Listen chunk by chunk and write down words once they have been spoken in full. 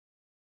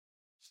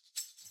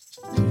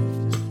Hey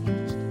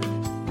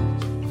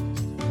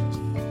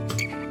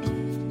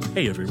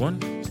everyone,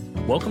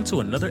 welcome to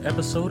another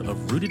episode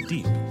of Rooted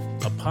Deep,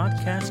 a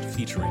podcast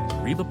featuring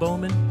Reba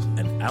Bowman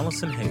and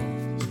Allison Hale.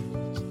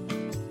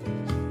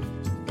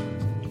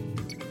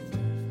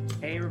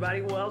 Hey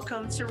everybody,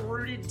 welcome to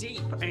Rooted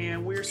Deep,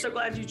 and we're so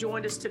glad you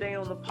joined us today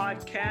on the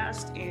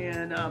podcast.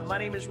 And my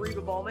name is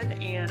Reba Bowman,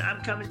 and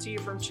I'm coming to you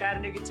from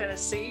Chattanooga,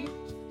 Tennessee.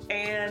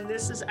 And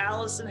this is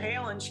Allison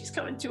Hale, and she's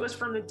coming to us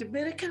from the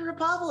Dominican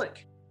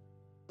Republic.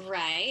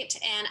 Right.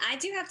 And I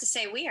do have to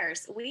say we are,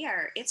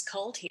 it's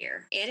cold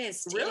here. It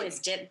is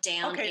dipped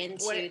down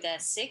into the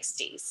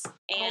 60s.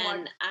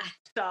 And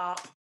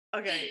Stop.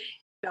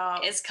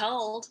 It's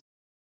cold.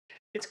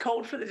 It's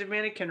cold for the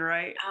Dominican,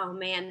 right? Oh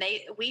man,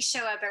 we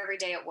show up every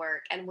day at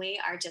work and we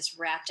are just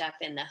wrapped up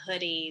in the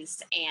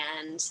hoodies,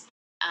 and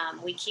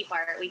we keep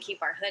our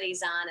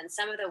hoodies on, and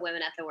some of the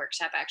women at the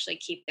workshop actually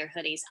keep their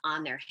hoodies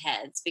on their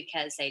heads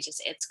because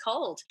it's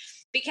cold.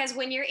 Because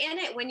when you're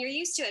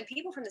used to it, and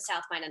people from the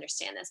South might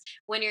understand this,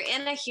 when you're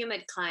in a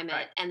humid climate,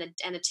 right,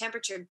 and the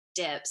temperature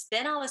dips,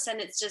 then all of a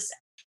sudden it's just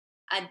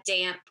a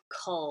damp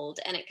cold,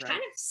 and it kind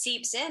of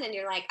seeps in, and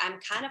you're like, I'm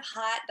kind of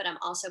hot, but I'm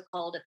also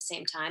cold at the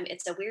same time.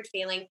 It's a weird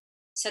feeling.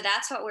 So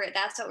that's what we're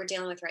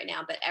dealing with right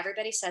now. But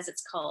everybody says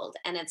it's cold,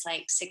 and it's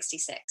like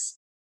 66.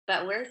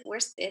 But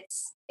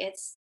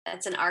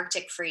it's an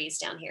Arctic freeze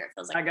down here. It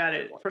feels like I got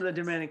it for the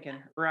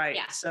Dominican, right?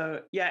 Yeah.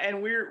 So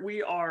and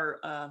we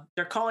are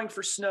they're calling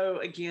for snow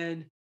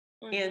again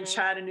in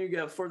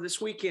Chattanooga for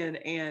this weekend,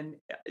 and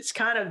it's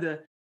kind of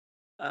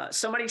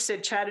somebody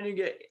said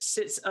Chattanooga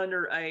sits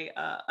under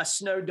a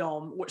snow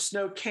dome where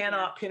snow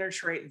cannot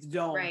penetrate the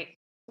dome. Right.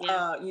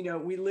 Yeah.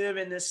 We live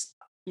in this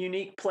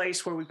unique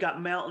place where we've got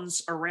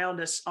mountains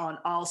around us on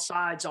all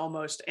sides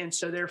almost, and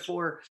so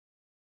therefore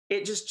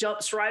it just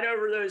jumps right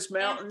over those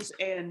mountains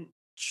and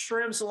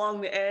trims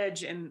along the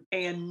edge, and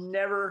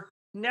never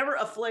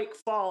a flake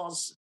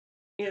falls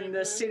in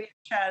the city of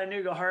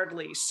Chattanooga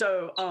hardly.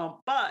 So,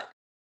 but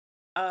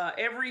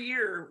every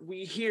year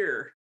we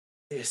hear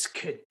this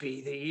could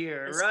be the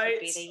year, right?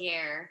 This could be the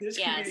year.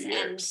 Yes,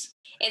 and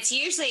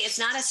it's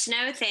not a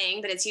snow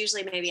thing, but it's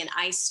usually maybe an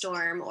ice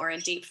storm or a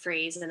deep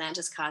freeze, and that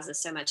just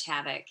causes so much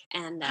havoc.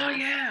 And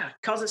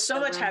causes so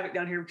much havoc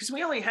down here because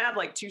we only have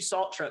like 2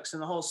 salt trucks in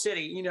the whole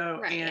city,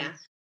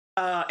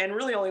 and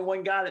really only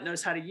one guy that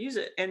knows how to use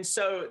it. And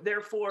so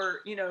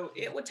therefore,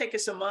 it would take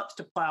us a month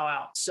to plow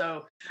out.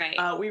 So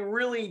we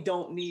really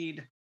don't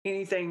need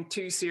anything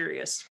too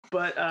serious,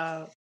 but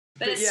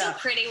it's still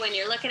pretty when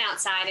you're looking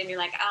outside and you're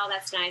like, oh,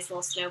 that's nice,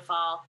 little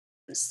snowfall.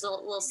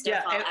 Little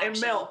snowfall and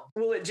melt.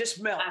 Will it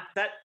just melt?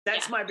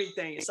 That's my big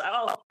thing. It's like,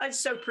 oh, it's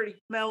so pretty.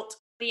 Melt.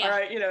 Yeah. All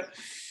right,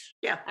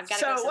 Yeah. I'm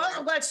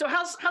glad. So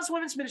how's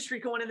women's ministry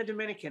going in the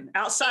Dominican?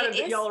 Outside of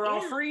y'all are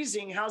all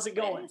freezing, how's it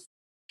going?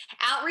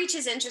 Outreach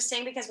is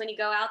interesting because when you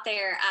go out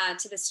there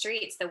to the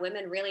streets, the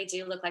women really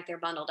do look like they're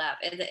bundled up.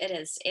 It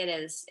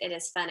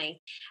is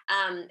funny,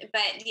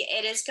 but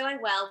it is going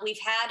well. We've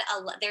had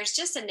there's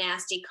just a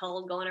nasty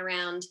cold going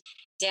around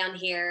down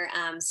here.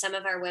 Some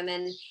of our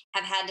women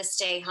have had to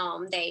stay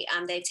home. They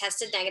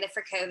tested negative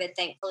for COVID,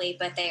 thankfully,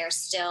 but they are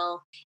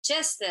still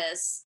just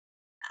this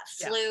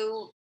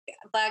flu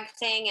bug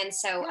thing, and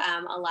so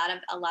a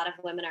lot of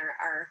women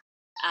are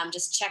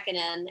just checking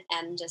in,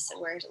 and just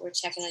we're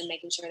checking in,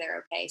 making sure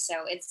they're okay. So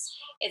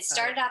it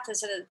started off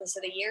so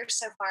the year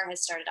so far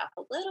has started off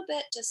a little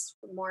bit just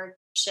more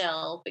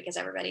chill because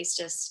everybody's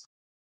just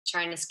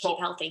trying to keep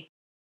healthy.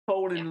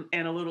 Cold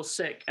and a little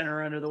sick and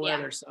are under the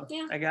weather. So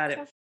I got it.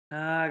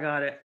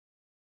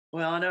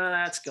 Well, I know how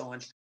that's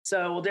going.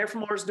 So, Dare for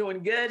More is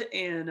doing good,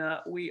 and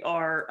we've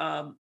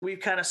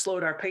kind of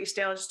slowed our pace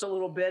down just a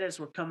little bit as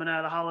we're coming out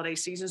of the holiday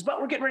seasons,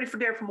 but we're getting ready for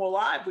Dare for More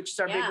Live, which is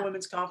our big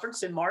women's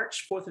conference in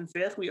March, 4th and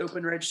 5th. We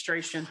opened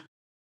registration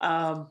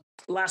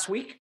last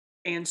week,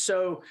 and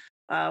so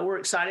we're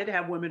excited to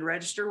have women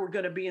register. We're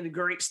going to be in the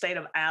great state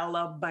of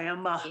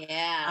Alabama.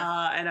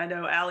 Yeah. And I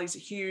know Allie's a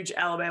huge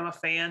Alabama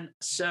fan,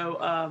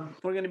 so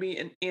we're going to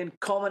be in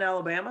Cullman,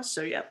 Alabama.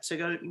 So, so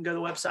go to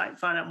the website and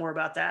find out more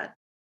about that.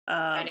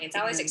 It's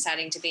always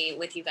exciting to be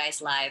with you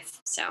guys live.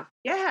 So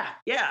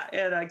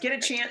and get a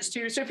chance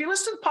to. So if you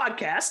listen to the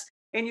podcast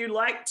and you'd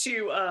like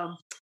to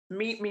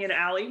meet me and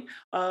Allie,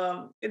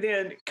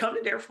 then come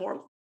to Dare for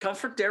More. Come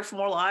for Dare for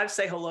More Live.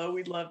 Say hello.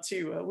 We'd love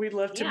to. We'd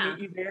love to meet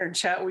you there and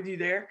chat with you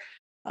there.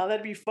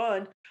 That'd be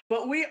fun.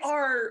 But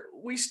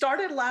we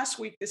started last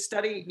week the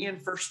study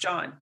in 1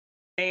 John,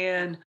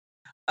 and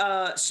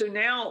so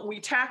now we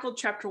tackled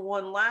chapter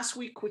 1 last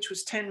week, which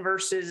was 10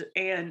 verses,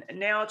 and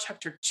now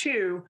chapter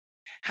 2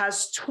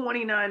 has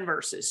 29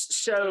 verses.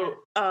 So,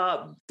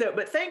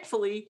 but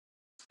thankfully,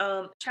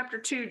 chapter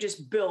 2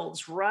 just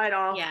builds right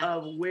off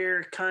of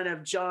where kind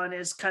of John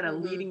is kind of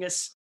leading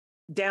us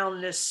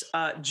down this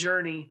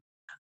journey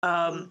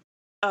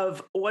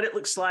of what it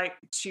looks like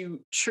to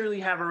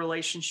truly have a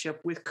relationship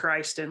with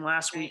Christ. And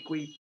last week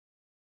we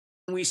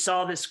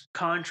saw this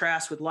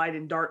contrast with light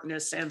and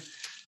darkness, and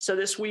so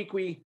this week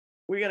we're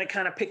going to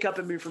kind of pick up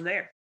and move from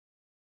there.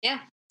 Yeah.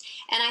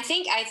 And I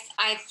think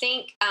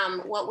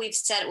what we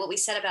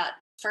said about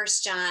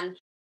First John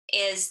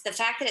is the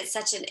fact that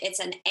it's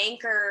an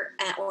anchor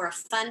or a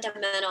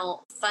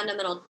fundamental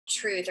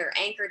truth or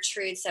anchor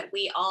truths that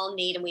we all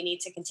need and we need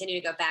to continue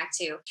to go back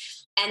to.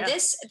 And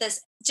this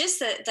just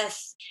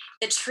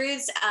the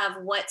truths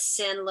of what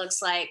sin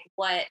looks like,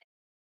 what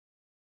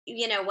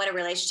a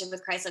relationship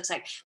with Christ looks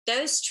like.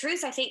 Those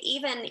truths, I think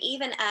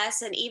even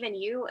us and even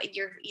you,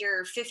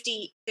 your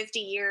 50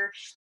 year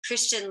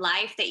Christian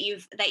life that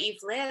you've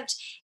lived,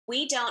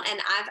 we don't. And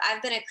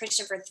I've been a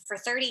Christian for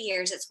 30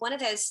 years. It's one of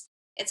those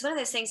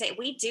things that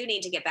we do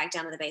need to get back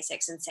down to the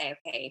basics and say,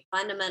 okay,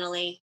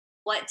 fundamentally,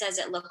 what does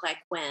it look like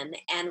when,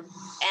 and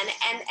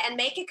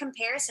make a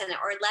comparison,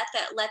 or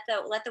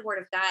let the Word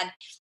of God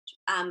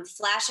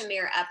flash a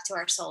mirror up to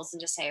our souls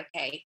and just say,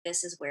 okay,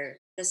 this is where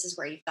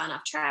you've gone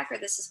off track, or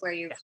this is where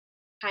you're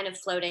kind of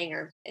floating,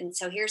 and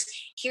so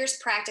here's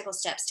practical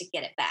steps to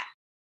get it back.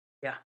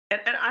 Yeah.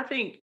 And I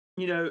think,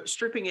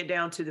 stripping it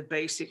down to the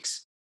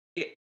basics,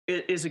 it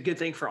is a good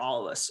thing for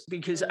all of us,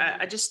 because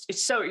I just,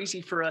 it's so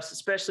easy for us,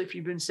 especially if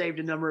you've been saved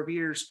a number of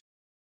years,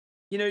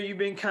 you've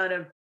been kind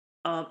of,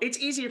 it's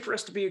easier for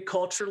us to be a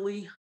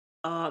culturally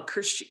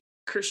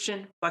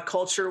Christian. By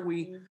culture,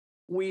 we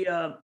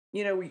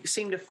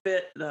seem to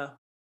fit the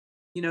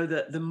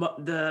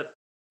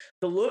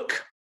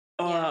look.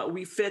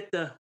 We fit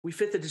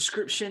the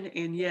description,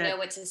 and yet we know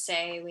what to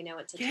say, we know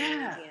what to do.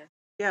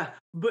 Yeah.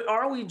 But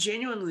are we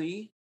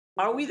genuinely?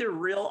 Are we the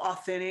real,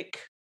 authentic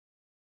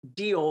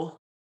deal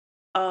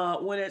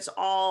when it's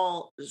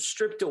all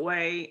stripped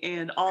away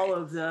and all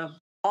of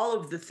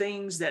the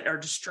things that are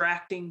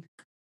distracting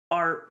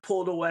are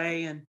pulled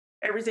away, and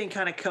everything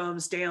kind of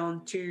comes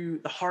down to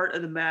the heart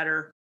of the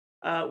matter,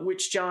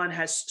 which John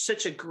has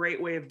such a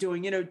great way of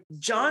doing.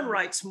 John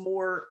writes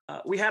more.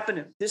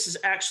 This is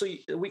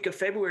actually the week of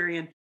February,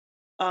 and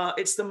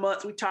it's the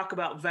month we talk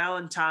about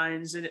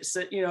Valentine's, and it's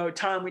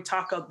time we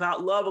talk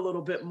about love a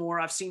little bit more.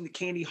 I've seen the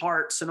candy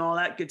hearts and all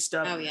that good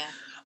stuff. Oh yeah.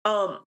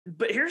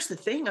 But here's the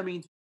thing. I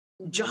mean,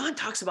 John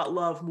talks about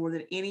love more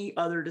than any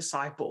other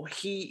disciple.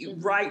 He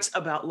writes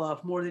about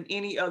love more than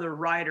any other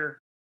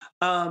writer.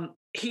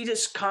 He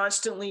just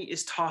constantly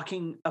is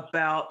talking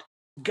about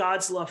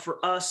God's love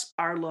for us,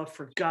 our love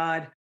for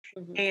God.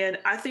 And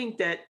I think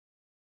that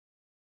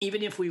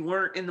even if we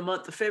weren't in the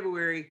month of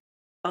February,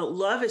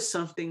 love is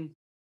something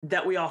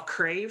that we all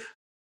crave.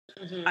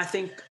 I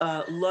think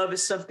love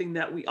is something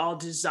that we all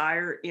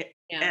desire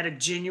at a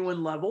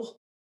genuine level.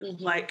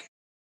 Like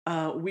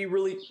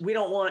we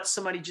don't want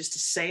somebody just to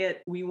say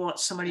it. We want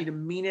somebody to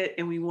mean it,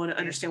 and we want to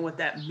understand what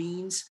that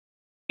means.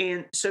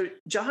 And so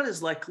John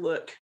is like,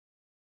 look,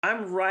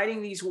 I'm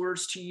writing these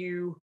words to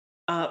you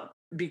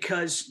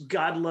because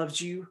God loves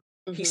you.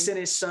 He sent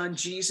his son,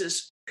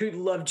 Jesus, who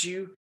loved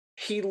you.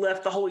 He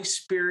left the Holy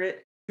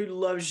Spirit who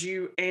loves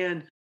you.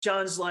 And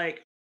John's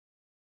like,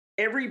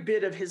 every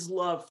bit of his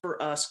love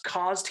for us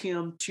caused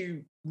him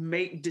to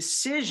make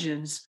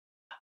decisions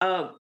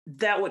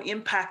that would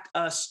impact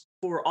us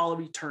for all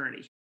of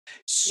eternity.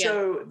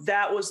 So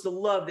that was the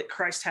love that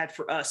Christ had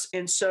for us.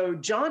 And so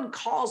John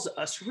calls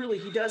us,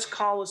 he does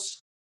call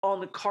us on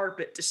the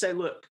carpet to say,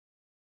 look,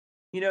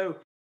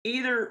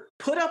 either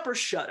put up or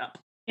shut up.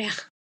 Yeah.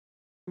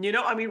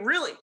 I mean,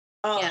 really,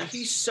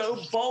 he's so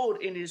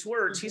bold in his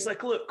words. He's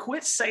like, look,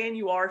 quit saying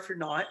you are if you're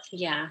not.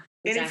 Yeah.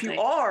 Exactly. And if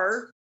you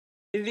are,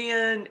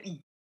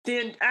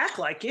 then act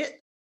like it.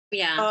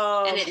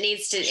 Yeah. And it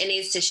needs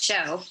to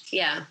show.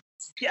 Yeah.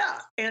 Yeah.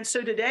 And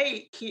so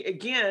today he,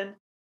 again,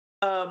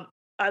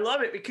 I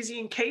love it because he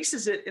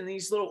encases it in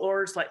these little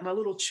words like my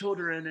little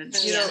children and,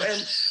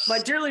 and my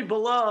dearly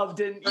beloved.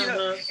 And,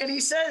 and he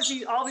says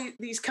all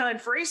these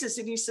kind phrases,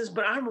 and he says,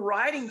 but I'm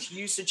writing to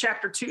you. So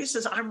chapter 2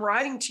 says, I'm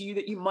writing to you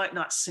that you might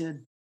not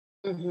sin.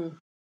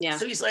 Yeah.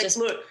 So he's like,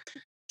 look,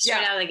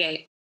 straight out of the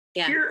gate.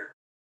 Yeah. Here,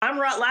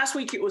 last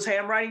week it was, hey,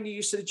 I'm writing to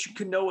you so that you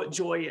can know what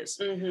joy is.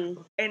 And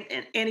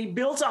he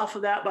builds off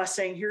of that by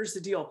saying, here's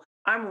the deal.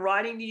 I'm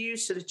writing to you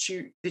so that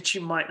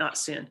you might not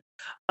sin.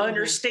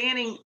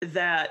 Understanding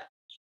that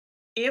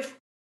if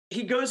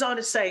he goes on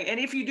to say, and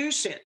if you do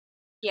sin,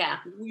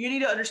 you need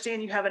to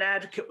understand you have an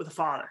advocate with the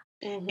Father,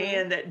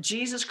 and that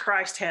Jesus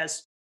Christ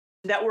has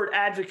that word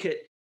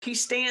advocate. He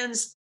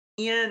stands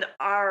in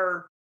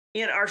our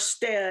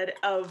stead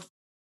of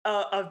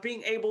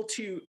being able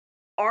to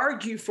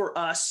argue for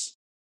us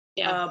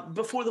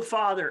before the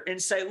Father and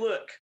say,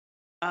 look,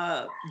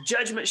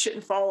 judgment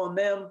shouldn't fall on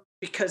them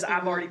because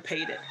I've already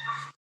paid it.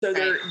 So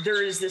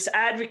there is this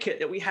advocate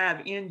that we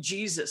have in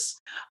Jesus.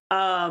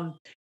 So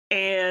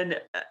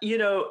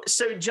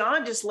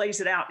John just lays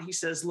it out. He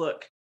says,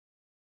 look,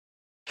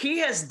 he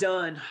has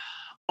done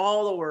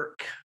all the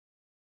work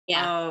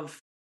of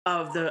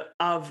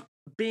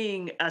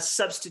being a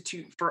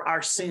substitute for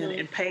our sin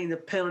and paying the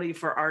penalty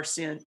for our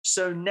sin.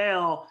 So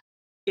now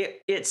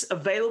it's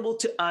available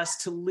to us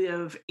to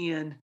live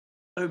in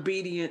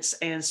obedience.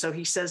 And so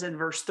he says in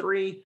verse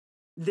 3,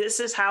 this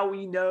is how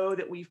we know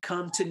that we've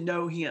come to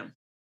know him.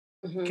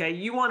 Okay.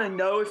 You want to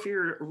know if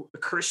you're a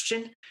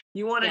Christian,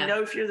 you want to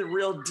know if you're the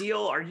real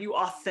deal. Are you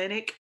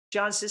authentic?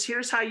 John says,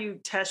 here's how you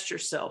test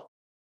yourself.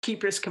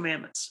 Keep his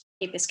commandments.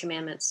 Keep his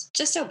commandments.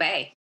 Just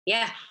obey.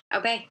 Yeah.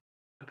 Obey.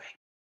 Obey.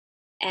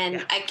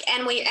 And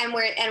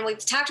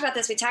we've talked about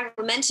this. We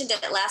mentioned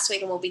it last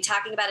week, and we'll be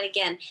talking about it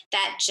again.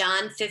 That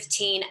John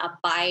 15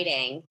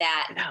 abiding,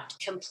 that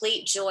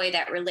complete joy,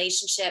 that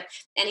relationship.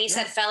 And he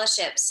said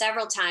fellowship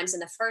several times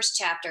in the first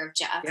chapter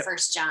of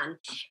First John,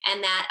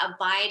 and that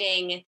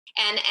abiding,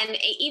 and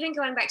even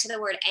going back to the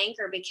word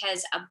anchor,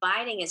 because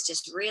abiding is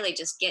just really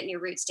just getting your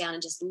roots down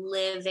and just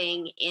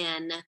living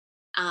in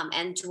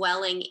and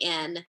dwelling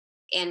in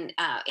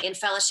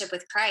fellowship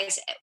with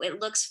Christ. It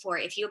looks for,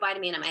 if you abide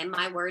in me and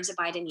my words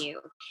abide in you,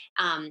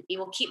 you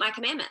will keep my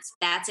commandments.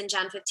 That's in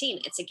John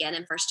 15. It's again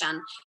in First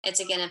John. It's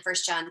again in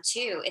First John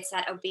 2. It's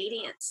that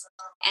obedience.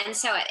 And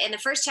so in the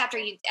first chapter,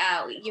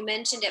 you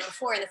mentioned it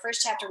before. In the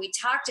first chapter, we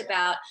talked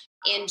about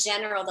in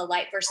general the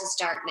light versus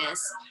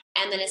darkness,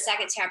 and then in the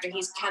second chapter,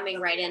 he's coming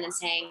right in and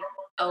saying,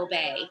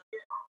 obey.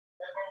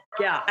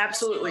 Yeah,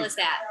 absolutely. How simple is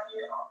that?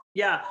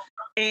 Yeah,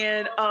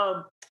 and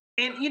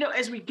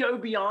as we go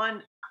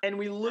beyond. And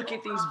we look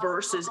at these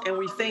verses and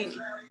we think,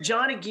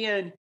 John,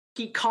 again,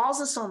 he calls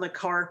us on the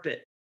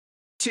carpet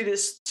to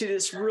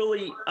this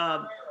really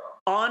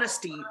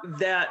honesty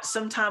that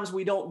sometimes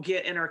we don't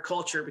get in our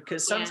culture,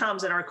 because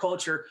sometimes in our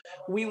culture,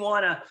 we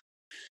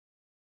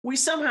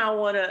somehow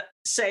want to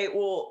say,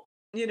 well,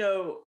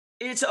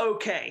 it's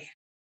okay.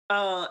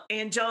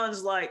 And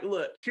John's like,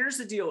 look, here's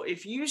the deal.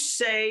 If you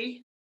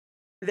say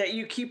that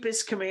you keep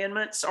his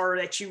commandments, or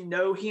that you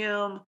know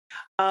him,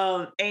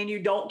 and you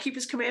don't keep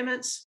his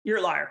commandments, you're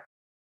a liar.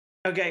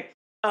 Okay.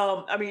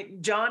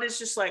 John is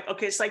just like,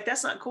 okay, it's like,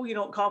 that's not cool. You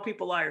don't call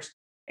people liars.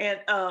 And,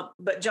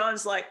 but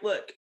John's like,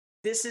 look,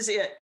 this is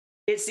it.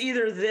 It's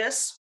either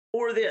this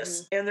or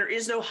this, and there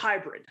is no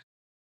hybrid.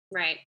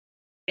 Right.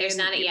 There's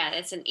not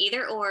it's an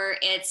either or.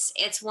 It's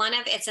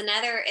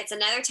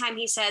another time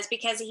he says,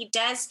 because he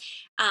does,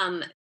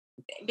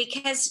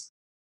 because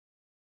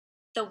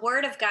the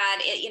word of God,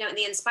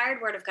 the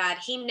inspired word of God,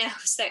 he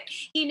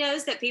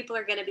knows that people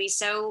are going to be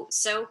so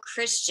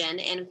Christian,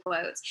 in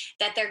quotes,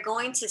 that they're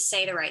going to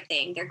say the right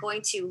thing. They're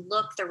going to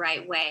look the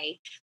right way,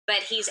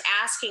 but he's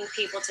asking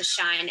people to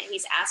shine.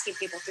 He's asking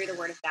people through the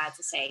word of God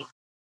to say,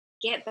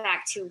 get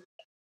back to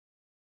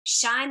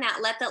shine that,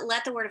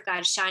 let the word of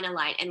God shine a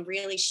light and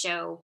really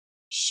show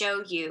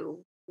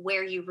you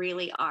where you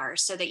really are,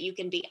 so that you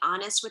can be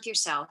honest with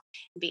yourself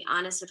and be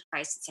honest with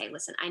Christ and say,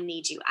 listen, I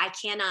need you. I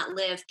cannot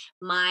live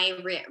my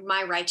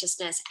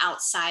righteousness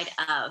outside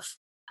of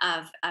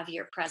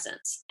your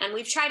presence. And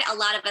a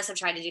lot of us have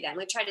tried to do that.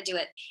 We've tried to do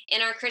it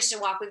in our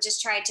Christian walk. We've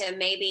just tried to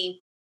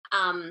maybe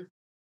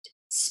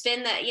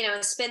spin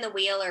the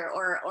wheel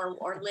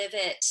or live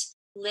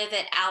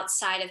it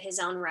outside of his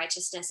own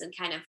righteousness, and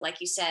kind of like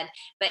you said.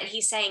 But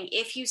he's saying,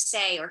 if you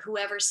say, or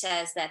whoever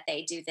says that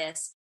they do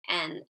this,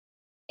 and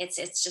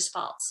it's just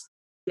false.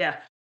 Yeah.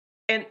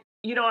 And,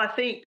 I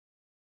think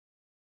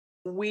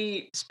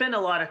we spend a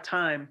lot of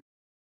time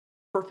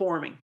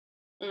performing.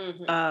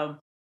 Mm-hmm.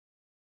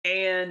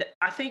 And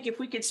I think if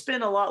we could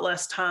spend a lot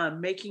less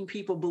time making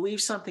people believe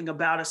something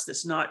about us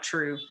that's not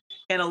true,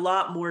 and a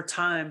lot more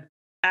time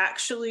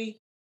actually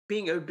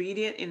being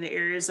obedient in the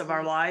areas of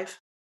our life,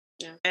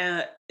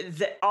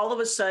 that all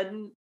of a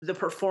sudden the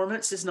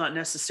performance is not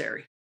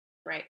necessary.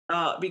 Right.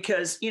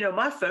 Because,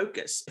 my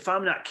focus, if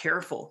I'm not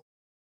careful,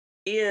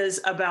 is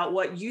about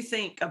what you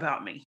think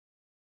about me.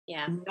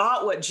 Yeah.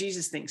 Not what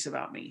Jesus thinks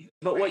about me,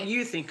 but what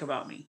you think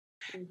about me.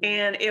 Mm-hmm.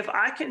 And if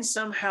I can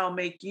somehow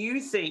make you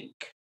think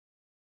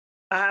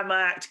I have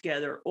my act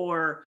together,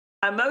 or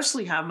I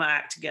mostly have my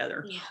act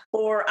together,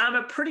 or I'm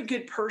a pretty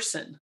good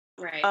person,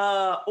 right,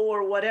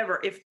 or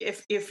whatever.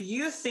 If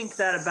you think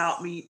that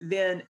about me,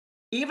 then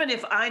even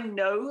if I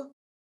know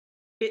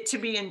it to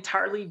be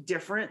entirely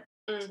different,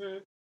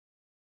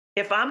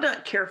 if I'm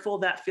not careful,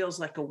 that feels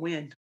like a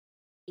win.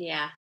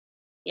 Yeah.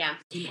 Yeah.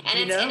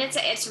 And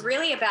it's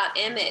really about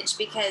image,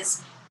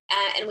 because,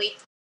 and we,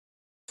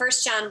 1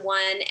 John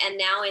 1 and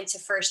now into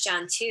 1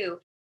 John 2,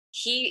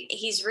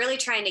 he's really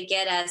trying to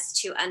get us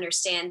to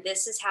understand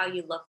this is how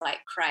you look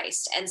like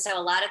Christ. And so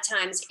a lot of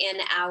times in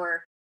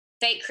our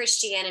fake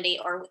Christianity,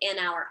 or in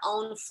our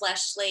own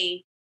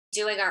fleshly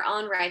doing our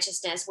own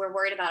righteousness, we're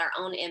worried about our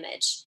own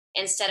image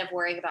instead of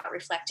worrying about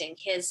reflecting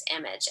his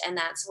image. And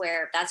that's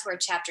where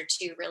chapter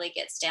 2 really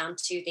gets down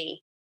to the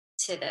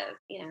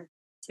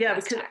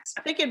because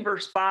I think in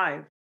verse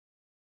 5,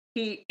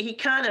 he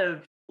kind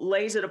of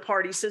lays it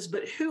apart. He says,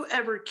 but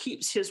whoever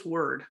keeps his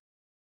word.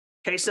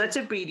 Okay, so that's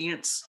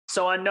obedience.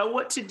 So I know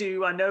what to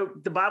do. I know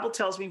the Bible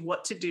tells me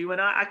what to do,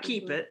 and I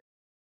keep it.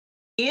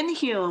 In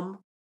him,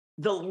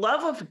 the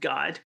love of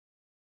God.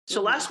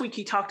 So last week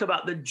he talked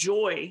about the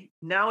joy.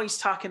 Now he's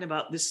talking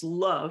about this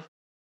love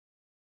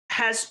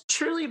has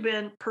truly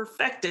been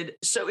perfected.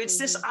 So it's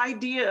this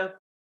idea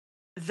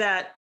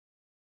that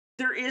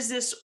there is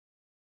this,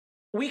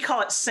 we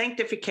call it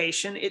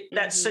sanctification.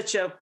 That's such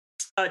a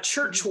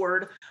church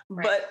word,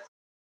 but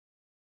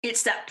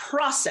it's that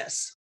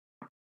process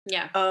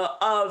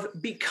of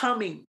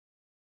becoming,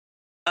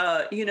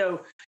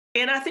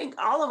 And I think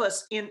all of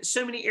us in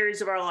so many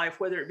areas of our life,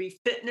 whether it be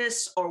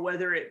fitness or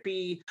whether it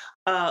be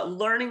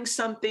learning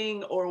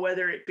something or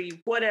whether it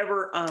be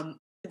whatever,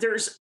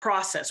 there's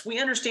process. We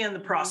understand the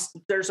process.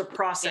 There's a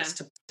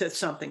process to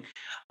something.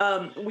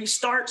 We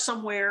start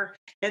somewhere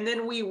and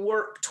then we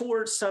work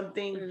towards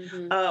something.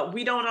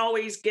 We don't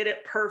always get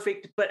it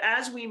perfect, but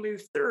as we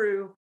move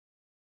through,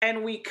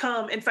 and we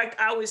come. In fact,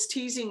 I was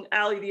teasing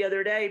Allie the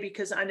other day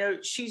because I know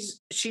she's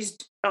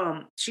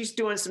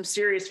doing some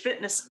serious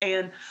fitness,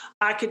 and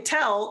I could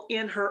tell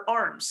in her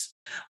arms.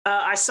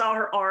 I saw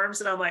her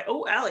arms, and I'm like,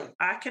 "Oh, Allie,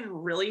 I can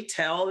really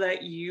tell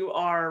that you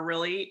are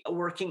really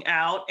working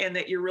out, and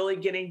that you're really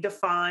getting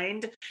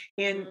defined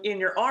in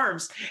your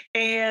arms."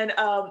 And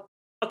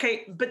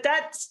okay, but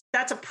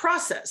that's a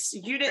process.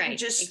 You didn't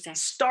just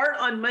start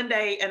on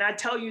Monday, and I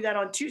tell you that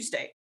on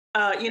Tuesday.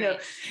 You know,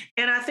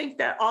 and I think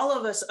that all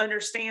of us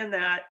understand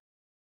that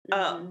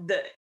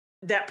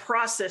that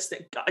process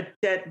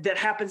that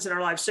happens in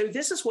our lives. So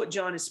this is what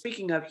John is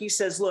speaking of. He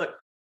says, "Look,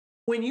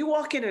 when you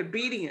walk in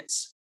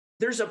obedience,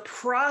 there's a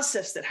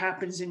process that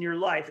happens in your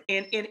life,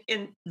 and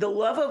the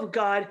love of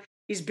God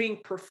is being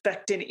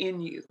perfected in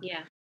you."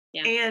 Yeah.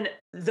 And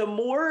the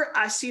more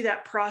I see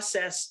that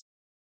process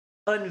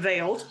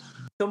unveiled,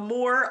 the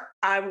more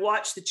I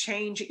watch the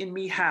change in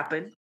me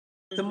happen.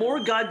 The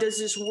more God does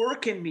this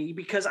work in me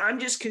because I'm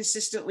just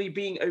consistently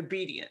being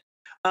obedient.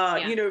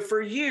 You know,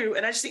 for you,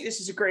 and I just think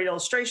this is a great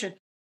illustration.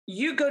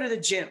 You go to the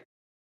gym.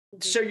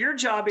 So your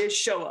job is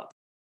show up.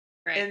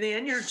 Right. And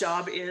then your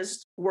job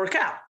is work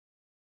out.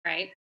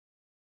 Right.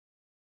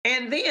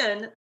 And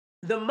then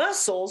the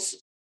muscles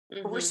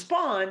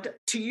respond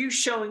to you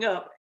showing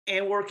up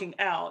and working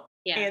out.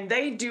 Yeah. And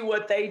they do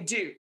what they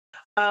do.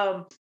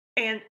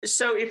 And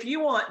so if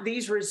you want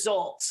these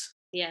results,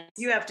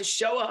 you have to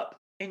show up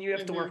and you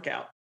have to work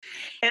out.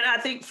 And I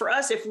think for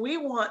us, if we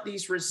want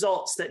these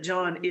results that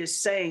John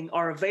is saying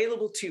are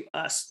available to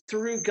us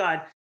through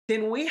God,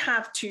 then we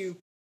have to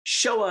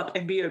show up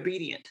and be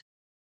obedient.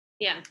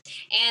 Yeah.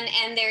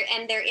 And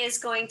there is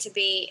going to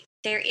be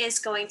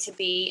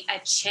a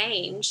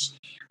change.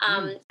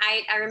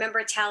 I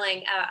remember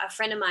telling a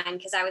friend of mine,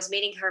 because I was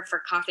meeting her for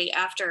coffee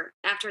after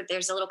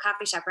there's a little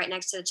coffee shop right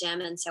next to the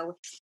gym. And so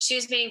she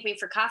was meeting me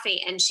for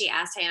coffee, and she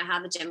asked, "Hey, how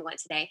the gym went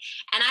today?"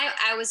 And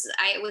I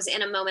was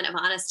in a moment of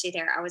honesty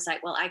there. I was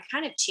like, well, I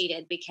kind of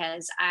cheated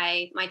because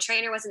my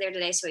trainer wasn't there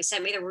today. So he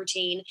sent me the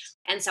routine.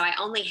 And so I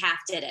only half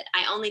did it.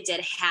 I only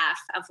did half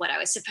of what I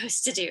was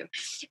supposed to do.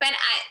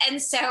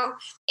 And so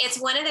it's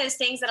one of those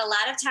things that a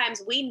lot of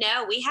times we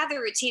know we have the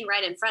routine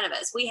right in front of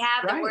us. We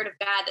have the word of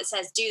God that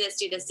says, do this,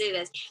 do this, do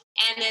this.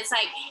 And it's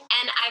like,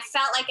 and I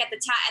felt like at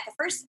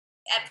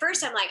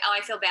first I'm like, oh,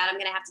 I feel bad. I'm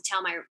going to have to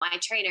tell my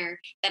trainer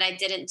that I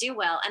didn't do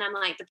well. And I'm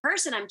like, the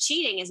person I'm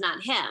cheating is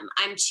not him.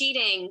 I'm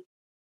cheating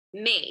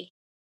me.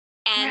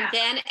 And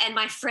then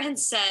my friend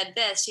said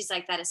this, she's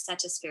like, that is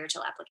such a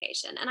spiritual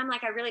application. And I'm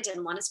like, I really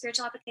didn't want a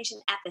spiritual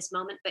application at this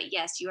moment, but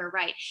yes, you are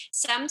right.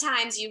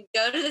 Sometimes you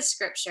go to the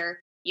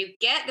scripture, you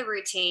get the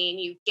routine,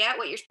 you get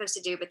what you're supposed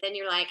to do, but then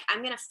you're like,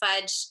 I'm going to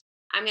fudge.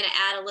 I'm going to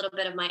add a little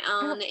bit of my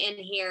own in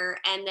here.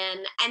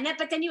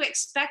 But then you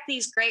expect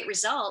these great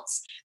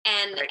results.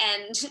 And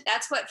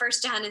that's what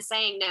First John is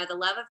saying. No, the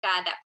love of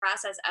God, that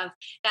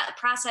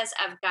process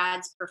of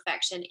God's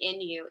perfection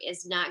in you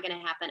is not going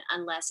to happen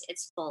unless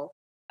it's full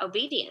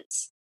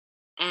obedience.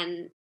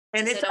 And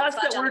it's us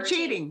that we're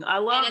cheating. I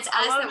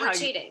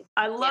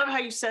love how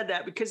you said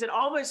that, because it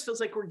almost feels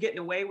like we're getting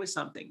away with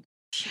something.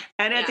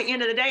 And at the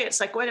end of the day, it's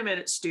like, wait a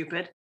minute,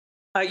 stupid.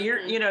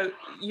 You're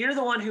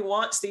the one who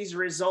wants these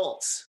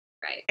results,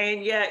 right?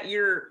 And yet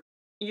you're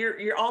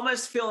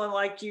almost feeling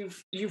like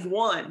you've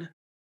won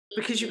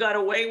because you got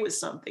away with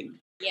something.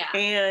 Yeah.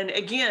 And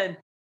again,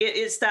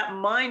 it's that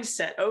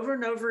mindset over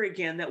and over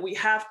again that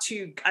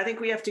I think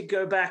we have to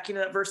go back. You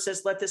know, that verse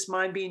says, "Let this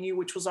mind be in you,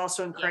 which was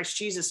also in Christ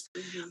Jesus."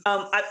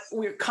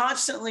 We're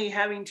constantly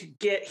having to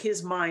get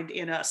His mind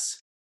in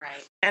us,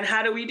 right? And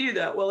how do we do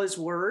that? Well, His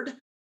Word.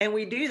 And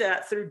we do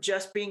that through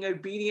just being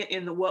obedient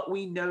in what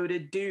we know to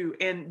do.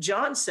 And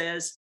John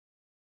says,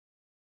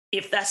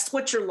 if that's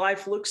what your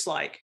life looks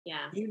like,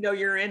 you know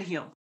you're in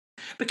Him.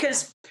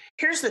 Because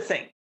here's the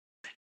thing,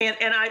 and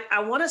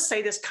I want to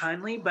say this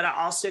kindly, but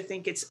I also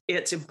think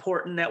it's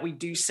important that we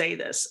do say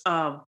this.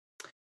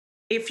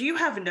 If you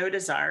have no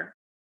desire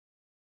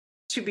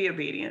to be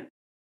obedient,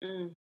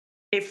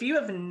 if you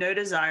have no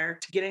desire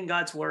to get in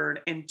God's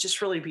word and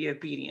just really be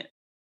obedient,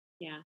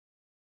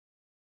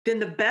 then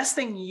the best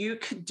thing you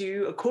could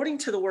do, according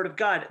to the word of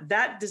God,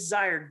 that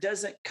desire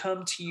doesn't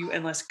come to you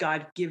unless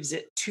God gives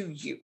it to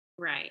you.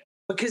 Right.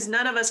 Because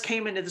none of us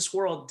came into this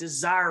world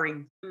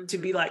desiring to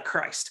be like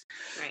Christ.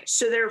 Right.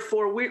 So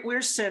therefore,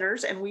 we're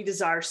sinners and we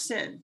desire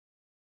sin.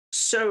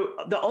 So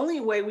the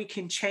only way we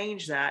can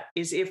change that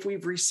is if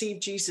we've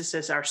received Jesus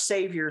as our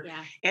Savior,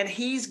 and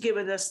He's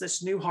given us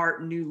this new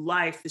heart, new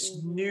life,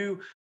 this new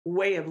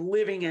way of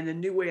living and a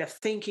new way of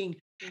thinking.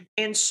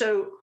 And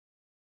so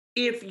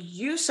if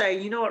you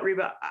say, you know what,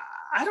 Reba,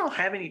 I don't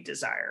have any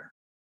desire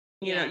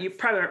you know, you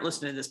probably aren't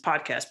listening to this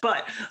podcast,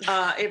 but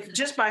if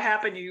just by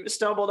happen you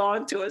stumbled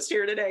onto us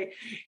here today,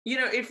 you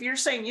know, if you're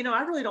saying, you know,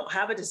 I really don't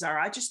have a desire,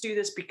 I just do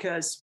this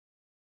because,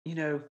 you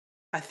know,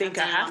 I think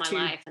I have to.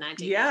 Life and I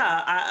do.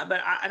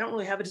 But I don't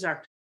really have a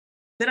desire.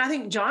 Then I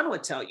think John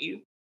would tell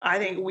you, I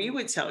think we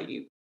would tell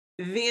you,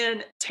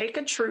 then take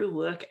a true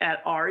look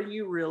at, are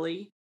you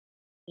really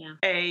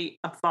a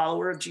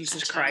follower of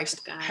Jesus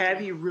Christ?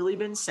 Have you really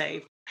been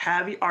saved?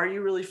 Are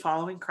you really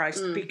following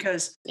Christ?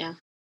 Because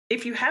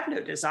if you have no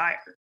desire,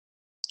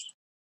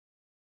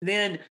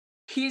 then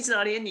he's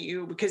not in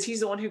you, because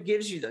he's the one who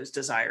gives you those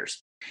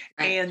desires.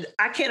 Right. And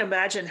I can't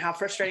imagine how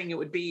frustrating it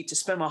would be to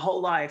spend my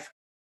whole life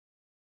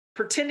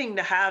pretending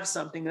to have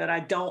something that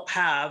I don't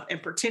have,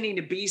 and pretending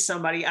to be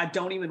somebody I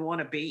don't even want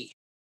to be.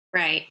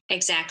 Right,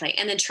 exactly.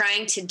 And then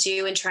trying to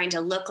do and trying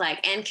to look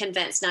like and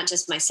convince not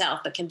just myself,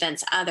 but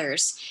convince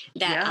others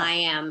that I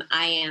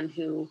am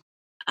who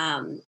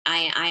I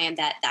am,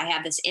 that I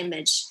have this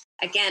image.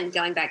 Again,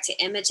 going back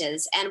to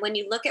images. And when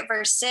you look at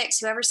verse 6,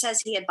 whoever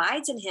says he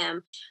abides in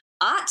him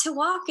ought to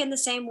walk in the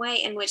same way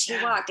in which he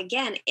walked.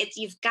 Again,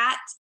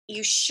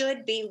 you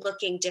should be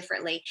looking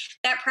differently.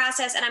 That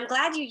process, and I'm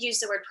glad you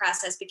used the word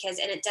process, because,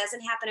 and it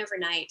doesn't happen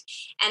overnight.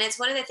 And it's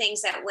one of the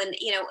things that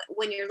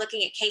when you're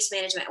looking at case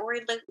management or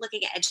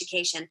looking at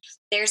education,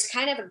 there's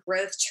kind of a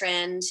growth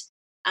trend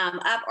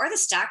up, or the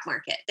stock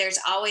market. There's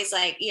always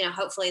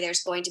hopefully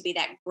there's going to be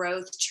that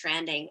growth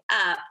trending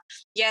up.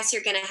 Yes,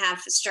 you're going to have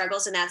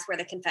struggles, and that's where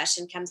the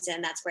confession comes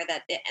in. That's where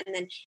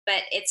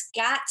but it's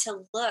got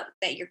to look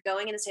that you're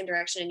going in the same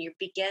direction, and you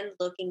begin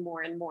looking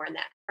more and more in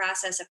that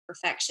process of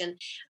perfection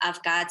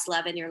of God's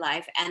love in your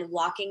life and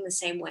walking the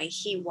same way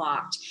he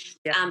walked.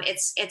 Yeah.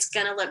 It's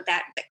going to look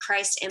that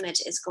Christ's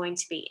image is going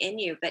to be in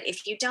you. But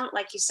if you don't,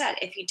 like you said,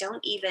 if you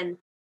don't even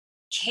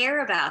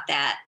care about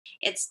that,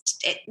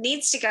 it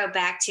needs to go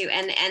back to,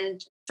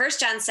 and First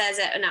John says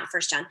it, not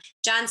First John.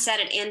 John said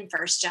it in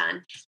First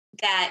John,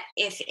 that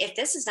if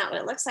this is not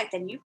what it looks like,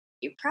 then you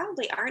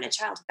probably aren't a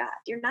child of God.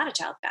 You're not a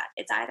child of God.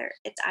 It's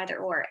either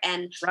or.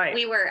 And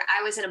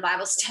I was in a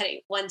Bible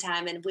study one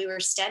time, and we were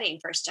studying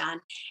First John,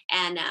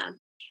 and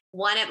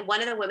one of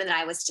the women that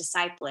I was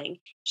discipling,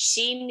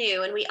 she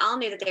knew, and we all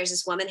knew, that there's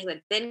this woman who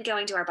had been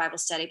going to our Bible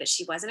study, but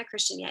she wasn't a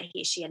Christian yet.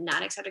 She had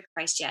not accepted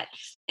Christ yet.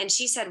 And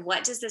she said,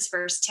 "What does this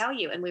verse tell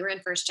you?" And we were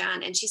in First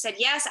John, and she said,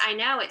 "Yes, I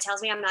know. It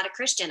tells me I'm not a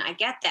Christian. I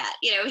get that."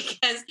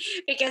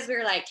 Because we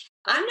were like,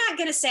 I'm not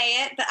going to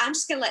say it, but I'm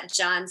just going to let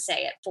John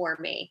say it for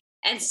me.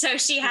 And so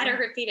she had her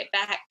repeat it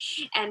back,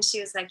 and she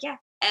was like, "Yeah."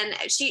 And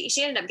she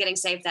ended up getting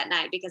saved that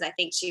night, because I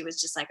think she was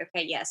just like,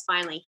 okay, yes,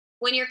 finally,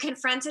 when you're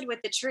confronted with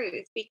the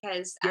truth,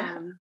 because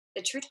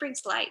the truth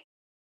brings light.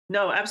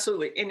 No,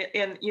 absolutely.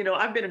 And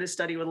I've been in a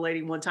study with a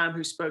lady one time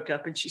who spoke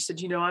up, and she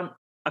said, I'm,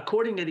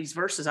 according to these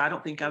verses, I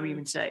don't think I'm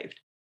even saved.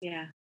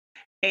 Yeah.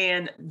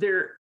 And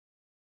there,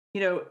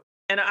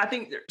 and I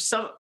think there's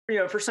some,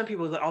 for some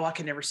people, like, oh, I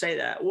can never say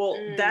that. Well,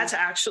 that's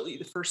actually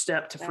the first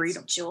step to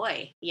freedom.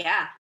 Joy.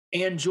 Yeah.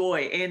 And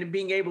joy, and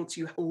being able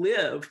to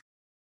live.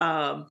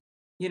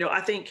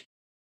 I think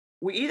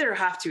we either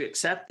have to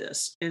accept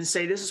this and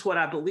say, this is what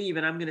I believe,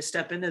 and I'm going to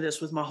step into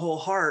this with my whole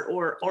heart,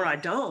 or I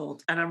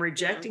don't, and I'm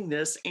rejecting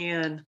this,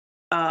 and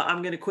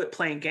I'm going to quit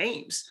playing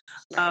games.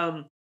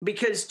 Right.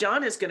 Because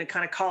John is going to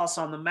kind of call us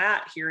on the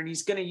mat here, and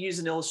he's going to use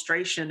an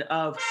illustration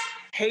of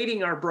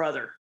hating our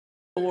brother,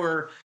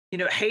 or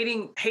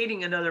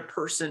hating another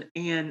person,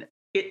 and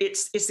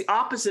it's the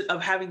opposite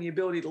of having the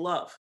ability to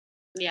love.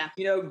 Yeah.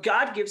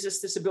 God gives us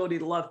this ability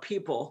to love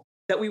people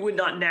that we would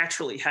not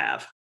naturally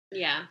have.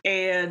 Yeah.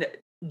 And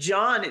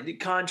John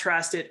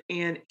contrasted,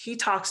 and he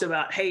talks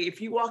about, hey, if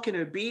you walk in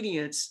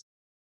obedience,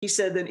 he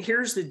said, then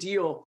here's the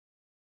deal.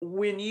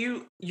 When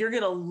you're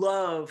going to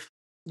love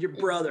your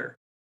brother,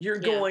 you're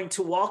going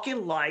to walk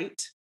in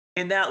light,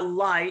 and that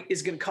light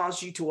is going to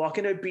cause you to walk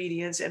in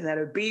obedience, and that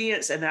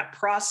obedience and that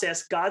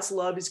process, God's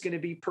love is going to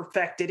be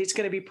perfected. It's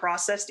going to be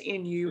processed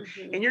in you,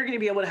 and you're going to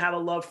be able to have a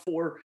love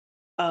for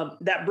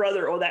that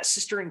brother or that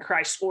sister in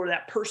Christ, or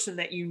that person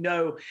that you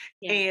know.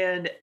 Yeah.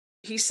 And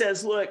he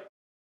says, look,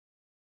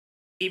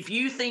 if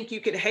you think you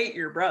could hate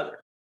your brother,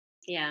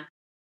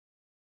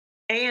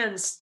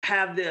 and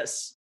have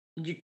this,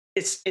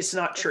 it's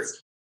not true.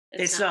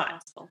 It's not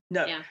possible.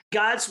 No,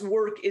 God's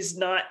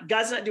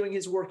not doing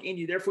his work in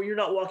you. Therefore, you're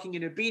not walking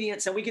in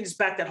obedience, and we can just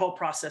back that whole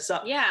process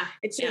up. Yeah.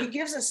 And so he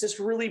gives us this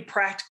really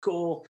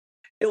practical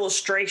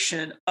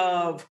illustration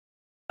of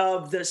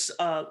this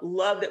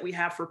love that we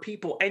have for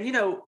people. And,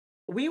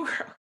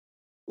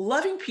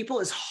 loving people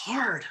is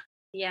hard.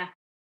 Yeah.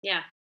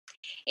 Yeah.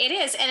 It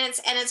is. And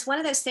it's one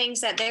of those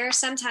things that there are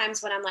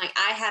sometimes when I'm like,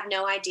 I have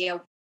no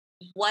idea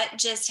what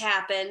just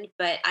happened,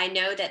 but I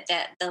know that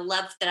the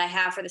love that I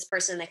have for this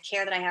person, the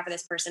care that I have for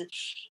this person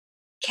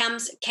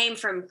came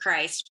from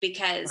Christ,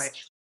 because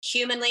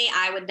humanly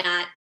I would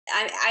not,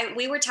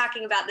 we were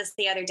talking about this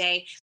the other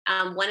day.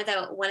 One of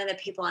the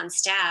people on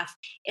staff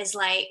is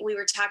like, we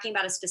were talking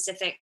about a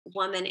specific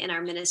woman in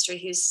our ministry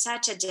who's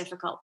such a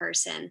difficult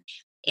person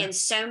in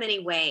so many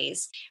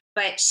ways.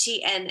 But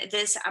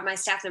my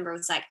staff member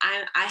was like,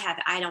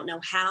 I don't know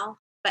how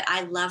but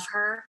I love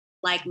her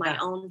like my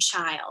own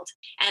child.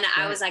 And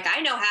I was like, I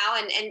know how.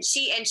 And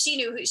she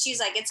knew she's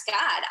like, it's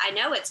God. I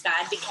know it's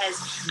God because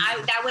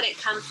that wouldn't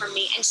come from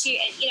me. And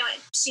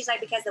she's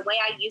like, because the way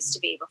I used to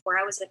be before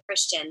I was a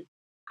Christian,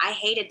 I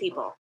hated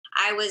people.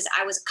 I was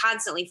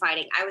constantly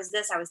fighting. I was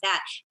this, I was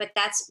that,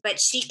 but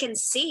she can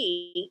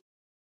see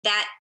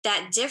that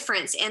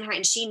difference in her,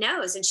 and she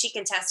knows, and she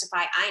can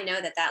testify. I know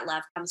that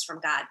love comes from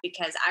God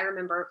because I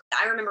remember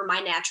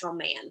my natural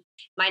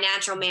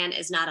man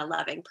is not a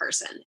loving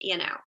person,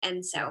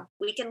 and so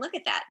we can look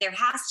at that. There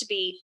has to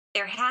be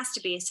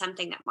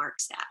something that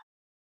marks that.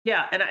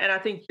 Yeah. And I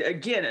think,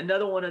 again,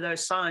 another one of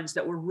those signs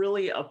that we're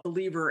really a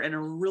believer and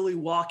are really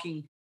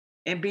walking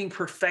and being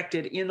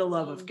perfected in the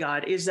love of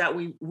God is that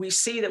we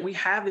see that we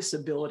have this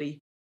ability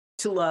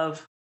to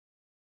love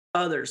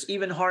others,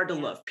 even hard to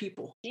love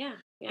people. Yeah.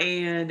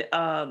 And,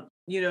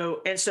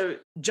 and so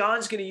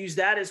John's going to use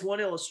that as one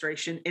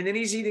illustration. And then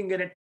he's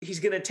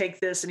going to take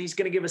this and he's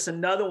going to give us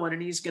another one.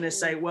 And he's going to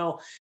say,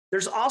 well,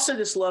 there's also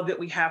this love that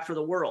we have for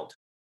the world.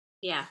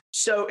 Yeah.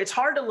 So it's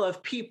hard to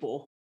love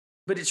people,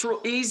 but it's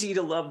real easy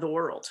to love the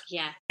world.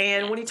 Yeah.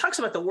 And when he talks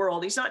about the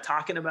world, he's not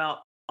talking about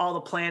all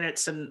the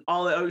planets and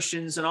all the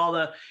oceans and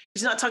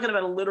he's not talking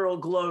about a literal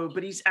globe,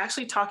 but he's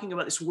actually talking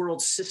about this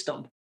world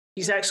system.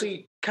 He's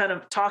actually kind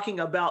of talking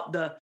about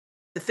the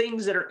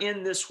things that are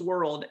in this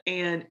world.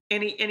 And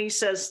he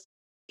says,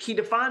 he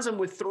defines them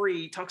with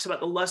three. He talks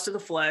about the lust of the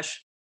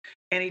flesh,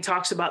 and he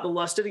talks about the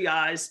lust of the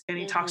eyes, and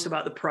he talks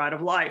about the pride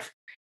of life.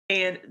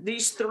 And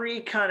these three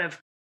kind of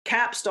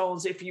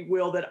capstones, if you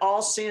will, that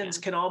all sins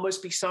can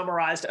almost be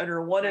summarized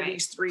under one of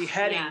these three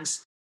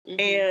headings.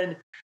 And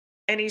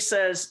he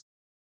says,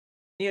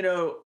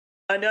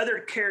 another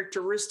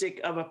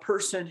characteristic of a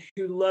person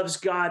who loves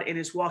God and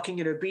is walking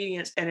in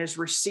obedience and has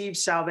received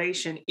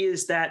salvation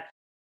is that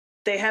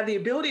they have the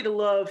ability to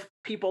love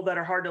people that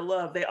are hard to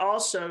love. They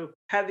also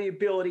have the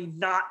ability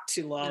not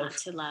to love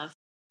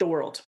the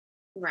world.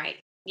 Right.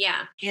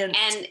 Yeah. And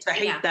to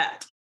hate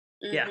that.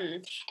 Yeah.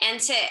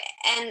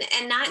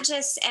 And not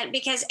just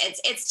because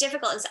it's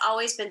difficult. It's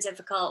always been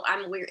difficult.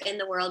 We're in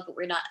the world, but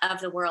we're not of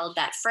the world,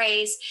 that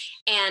phrase.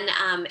 And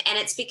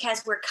it's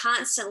because we're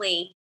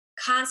constantly,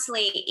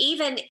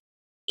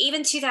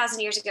 even 2,000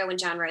 years ago when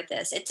John wrote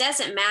this, it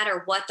doesn't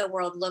matter what the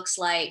world looks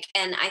like.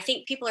 And I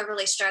think people are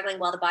really struggling.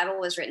 Well, the Bible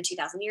was written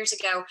 2,000 years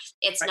ago.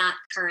 It's not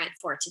current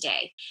for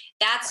today.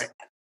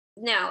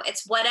 No,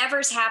 it's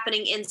whatever's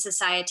happening in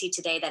society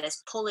today that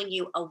is pulling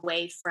you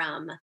away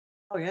from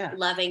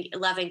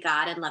loving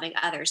God and loving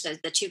others.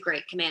 The two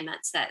great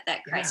commandments that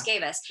Christ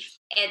gave us.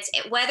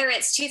 Whether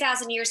it's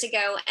 2,000 years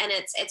ago and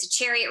it's a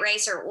chariot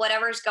race or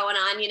whatever's going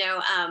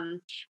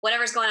on,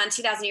 whatever's going on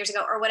 2,000 years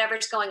ago or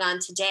whatever's going on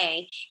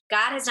today,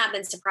 God has not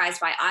been surprised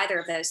by either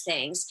of those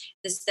things.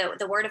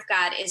 The word of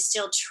God is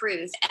still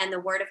truth, and the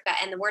word of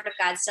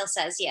God still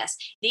says, yes,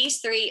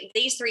 these three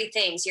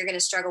things you're going to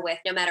struggle with,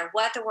 no matter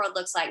what the world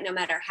looks like, no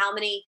matter how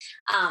many,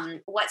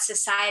 what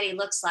society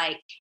looks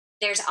like.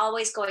 There's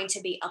always going to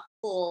be a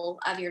pull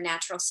of your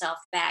natural self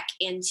back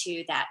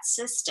into that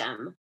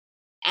system.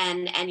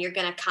 And you're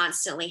going to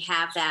constantly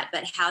have that.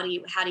 But how do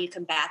you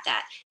combat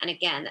that? And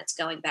again, that's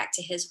going back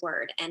to his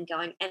word and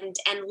going and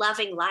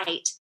loving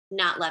light,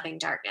 not loving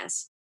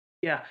darkness.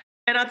 Yeah.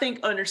 And I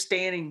think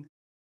understanding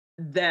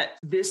that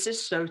this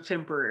is so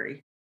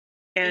temporary.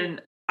 And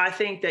I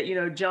think that,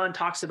 John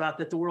talks about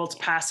that the world's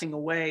passing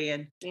away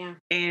and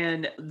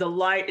the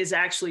light is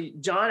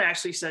John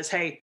actually says,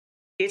 hey,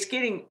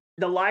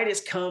 the light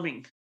is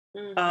coming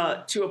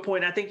to a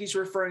point. I think he's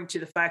referring to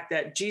the fact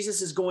that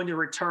Jesus is going to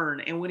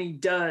return. And when he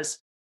does,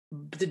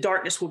 the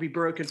darkness will be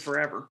broken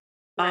forever.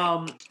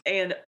 Right.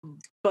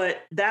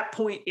 But that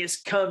point is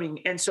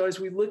coming. And so as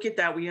we look at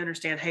that, we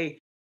understand, hey,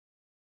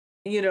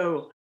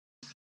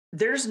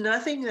 there's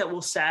nothing that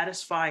will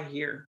satisfy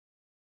here.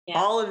 Yeah.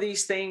 All of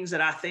these things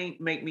that I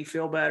think make me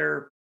feel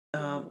better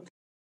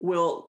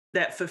will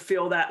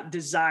fulfill that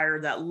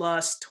desire, that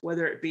lust,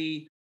 whether it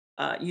be,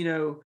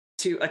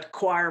 to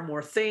acquire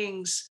more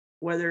things,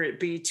 whether it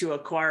be to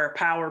acquire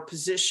power,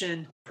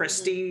 position,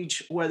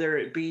 prestige, whether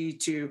it be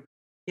to,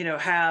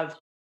 have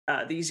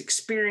these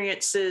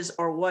experiences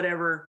or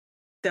whatever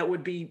that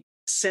would be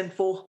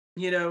sinful,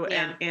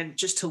 and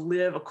just to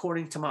live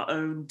according to my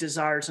own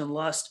desires and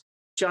lust.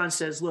 John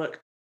says, look,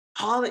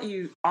 all that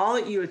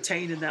you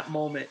attain in that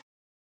moment,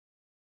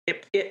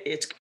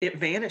 it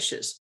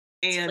vanishes.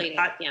 And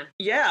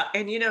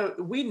and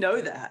we know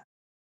that.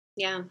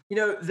 Yeah.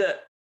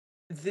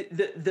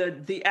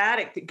 The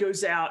addict that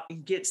goes out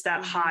and gets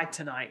that high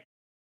tonight,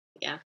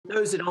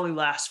 knows it only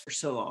lasts for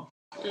so long.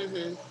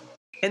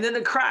 And then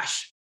the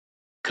crash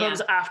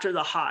comes after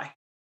the high.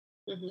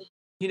 And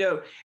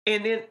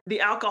then the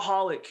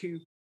alcoholic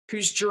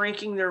who's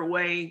drinking their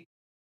way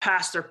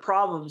past their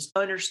problems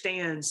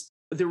understands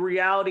the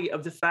reality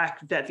of the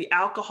fact that the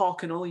alcohol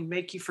can only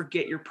make you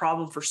forget your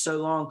problem for so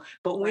long.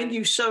 But when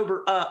you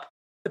sober up,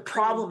 the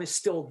problem is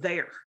still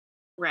there.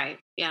 Right.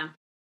 Yeah.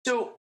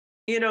 So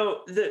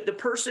the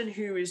person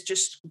who is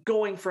just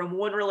going from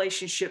one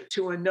relationship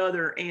to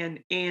another and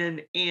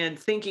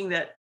thinking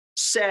that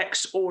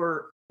sex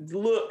or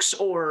looks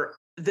or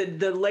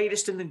the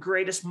latest and the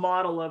greatest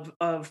model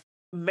of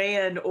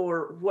man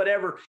or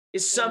whatever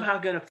is somehow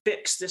going to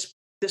fix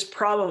this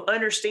problem.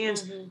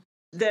 Understands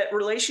that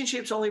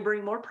relationships only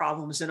bring more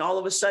problems, and all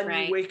of a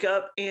sudden you wake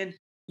up and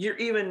you're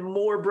even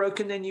more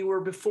broken than you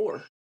were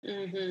before.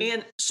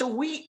 And so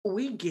we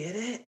get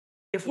it.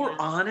 If we're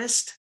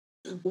honest,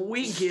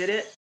 we get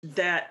it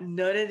that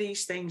none of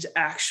these things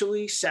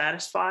actually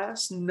satisfy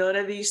us. None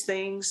of these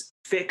things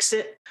fix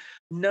it.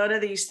 None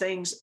of these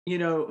things,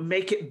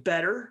 make it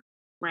better.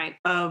 Right.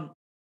 But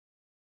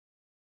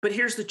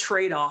here's the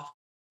trade-off.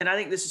 And I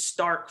think this is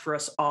stark for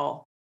us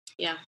all.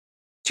 Yeah.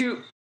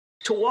 To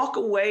walk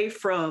away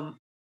from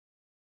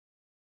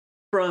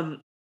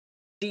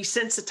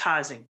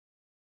desensitizing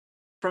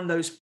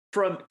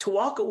to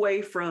walk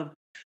away from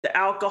the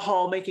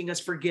alcohol making us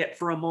forget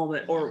for a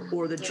moment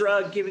or the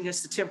drug giving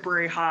us the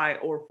temporary high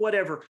or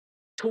whatever,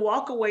 to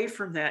walk away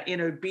from that in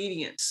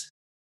obedience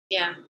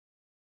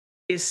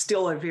is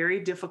still a very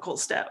difficult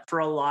step for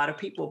a lot of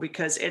people,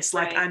 because it's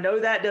like, I know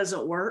that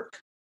doesn't work,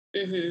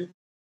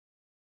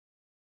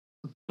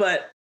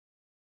 but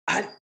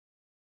I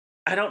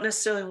don't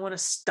necessarily want to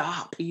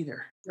stop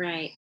either.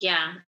 Right.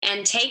 Yeah.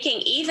 And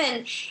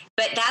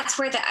but that's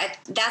where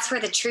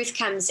the truth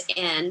comes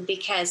in,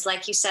 because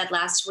like you said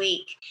last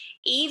week,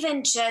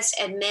 even just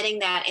admitting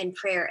that in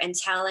prayer and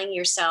telling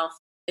yourself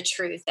the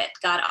truth that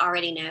God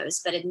already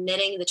knows, but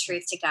admitting the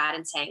truth to God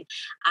and saying,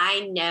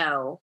 I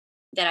know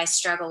that I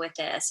struggle with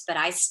this, but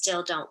I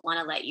still don't want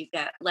to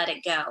let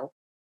it go.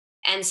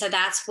 And so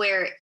that's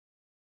where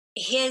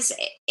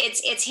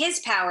it's his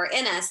power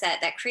in us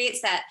that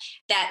creates that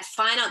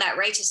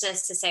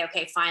righteousness to say,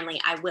 okay,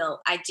 finally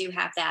I do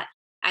have that.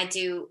 I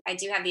do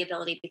have the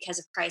ability, because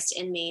of Christ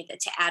in me,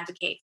 to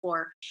advocate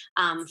for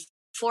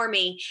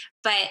me.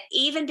 But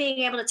even being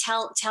able to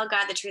tell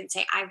God the truth and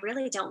say, I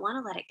really don't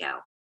want to let it go.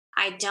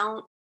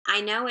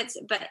 I know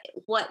but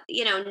what,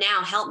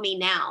 now help me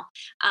now.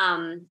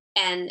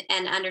 And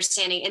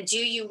understanding, and do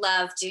you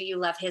love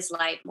his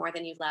light more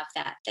than you love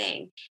that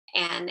thing,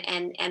 and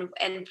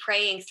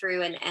praying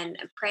through and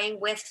praying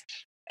with,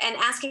 and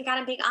asking God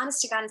and being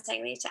honest to God and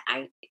saying,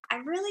 I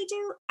really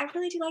do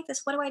like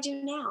this. What do I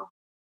do now?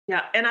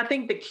 Yeah. And I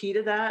think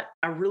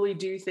I really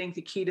do think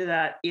the key to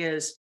that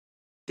is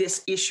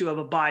this issue of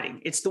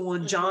abiding. It's the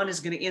one John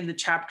is going to end the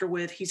chapter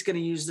with. He's going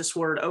to use this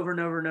word over and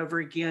over and over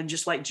again,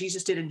 just like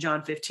Jesus did in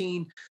John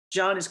 15.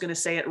 John is going to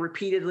say it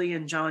repeatedly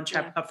in 1 John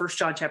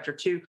chapter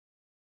 2.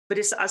 But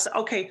I said,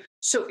 okay,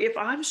 so if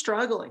I'm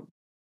struggling,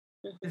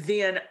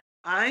 then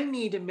I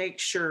need to make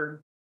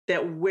sure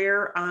that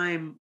where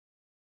I'm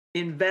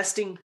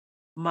investing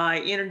my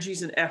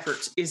energies and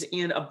efforts is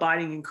in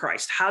abiding in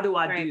Christ. How do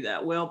I do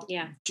that? Well,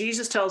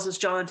 Jesus tells us,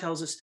 John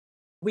tells us,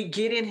 we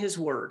get in his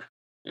word.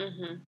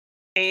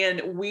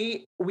 And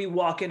we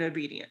walk in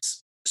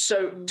obedience.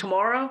 So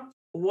tomorrow,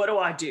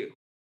 what do?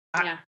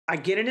 I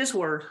get in his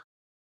word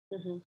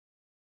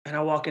and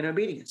I walk in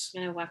obedience.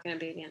 And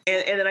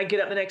then I get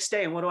up the next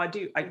day, and what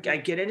do? I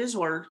get in his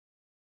word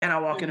and I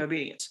walk in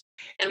obedience.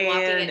 And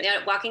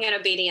walking in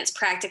obedience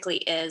practically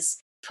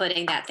is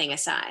putting that thing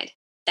aside.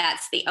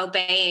 That's the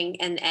obeying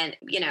and.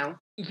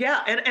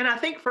 Yeah. And I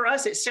think for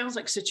us, it sounds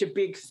like such a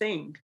big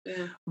thing,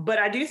 but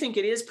I do think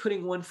it is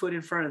putting one foot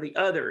in front of the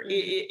other.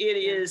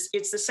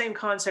 It's the same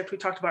concept we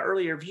talked about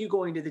earlier of you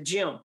going to the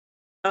gym.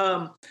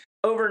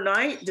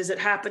 Overnight, does it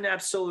happen?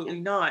 Absolutely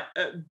not.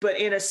 But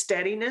in a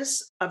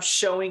steadiness of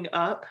showing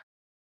up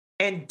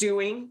and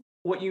doing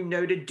what you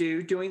know to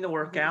do, doing the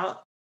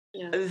workout,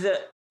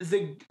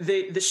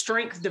 the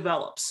strength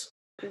develops.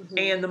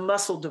 And the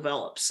muscle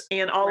develops,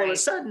 and all of a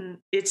sudden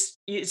it's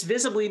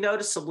visibly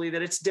noticeably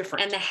that it's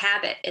different, and the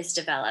habit is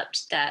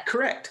developed.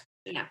 Correct.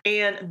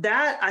 And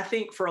that, I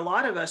think, for a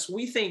lot of us,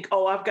 we think,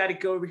 oh, I've got to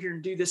go over here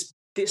and do this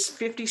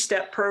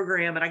 50-step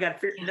program, and I got to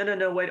figure.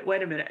 No,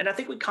 wait a minute. And I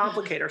think we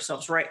complicate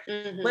ourselves, right?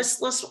 Let's.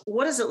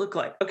 What does it look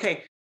like?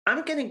 Okay,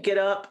 I'm going to get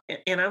up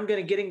and I'm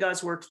going to get in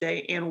God's word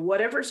today, and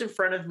whatever's in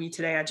front of me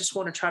today, I just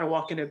want to try to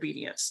walk in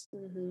obedience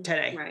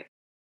today. Right.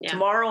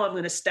 Tomorrow, I'm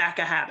going to stack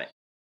a habit.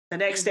 The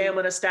next day I'm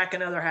going to stack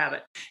another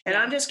habit, and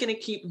I'm just going to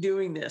keep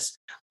doing this.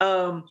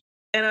 And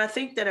I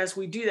think that as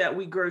we do that,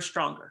 we grow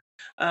stronger.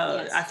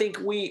 I think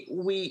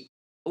we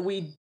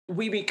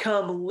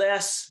become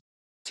less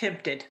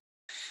tempted.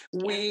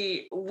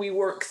 We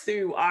work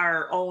through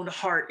our own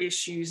heart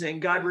issues, and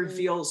God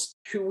reveals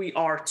who we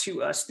are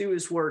to us through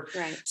his word.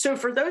 Right. So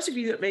for those of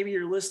you that maybe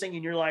you're listening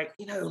and you're like,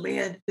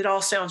 man, it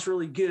all sounds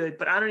really good,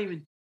 but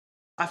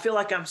I feel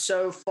like I'm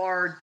so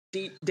far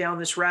deep down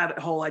this rabbit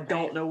hole, I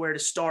don't know where to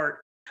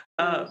start.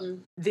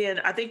 Then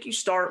I think you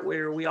start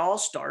where we all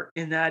start,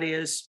 and that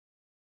is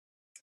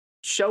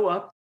show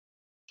up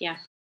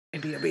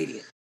and be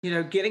obedient.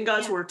 Get in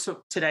God's word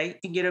today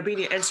and get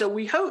obedient. And so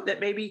we hope that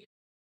maybe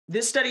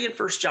this study in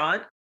 1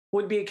 John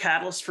would be a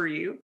catalyst for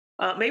you.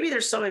 Maybe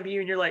there's some of you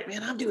and you're like,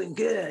 man, I'm doing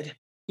good.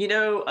 I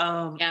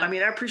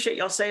mean, I appreciate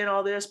y'all saying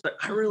all this, but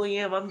I really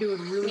am. I'm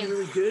doing really,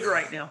 really good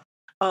right now.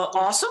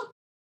 Awesome.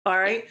 All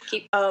right.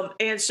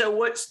 And so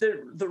what's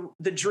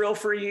the drill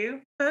for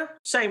you?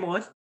 Same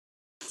one.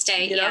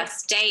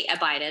 Stay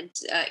abided.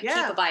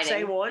 Keep abiding.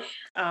 Same one.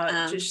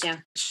 Just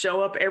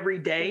show up every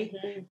day.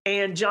 Mm-hmm.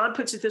 And John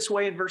puts it this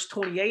way in verse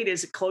 28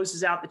 as it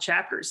closes out the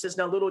chapter. It says,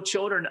 "Now little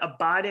children,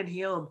 abide in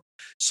him,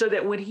 so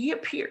that when he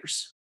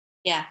appears,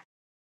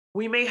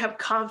 we may have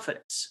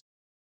confidence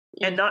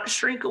and not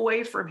shrink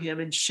away from him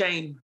in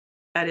shame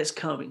at his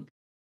coming."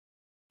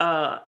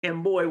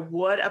 And boy,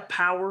 what a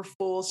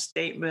powerful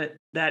statement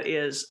that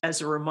is,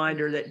 as a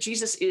reminder that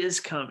Jesus is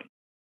coming.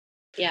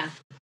 Yeah.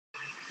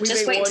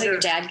 Just wait until your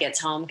dad gets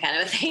home, kind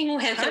of a thing,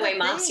 with the way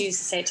moms used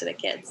to say to the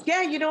kids.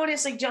 Yeah, you know, and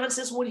it's like John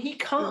says, when he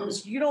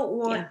comes, you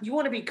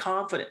want to be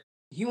confident.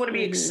 You want to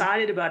be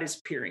excited about his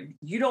appearing.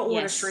 You don't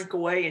want to shrink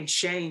away in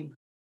shame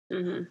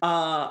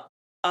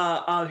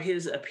of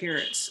his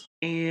appearance.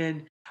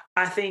 And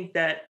I think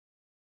that's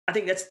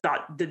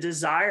the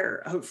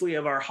desire, hopefully,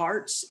 of our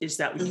hearts, is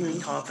that we can be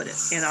confident.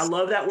 And I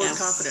love that word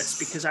confidence,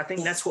 because I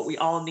think that's what we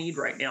all need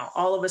right now.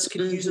 All of us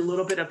can use a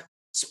little bit of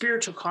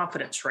spiritual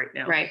confidence right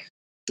now. Right.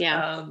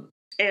 Yeah.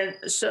 And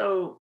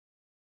so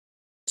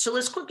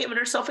let's quit giving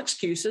ourselves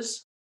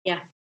excuses.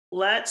 Yeah.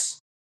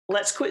 Let's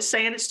quit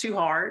saying it's too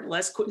hard.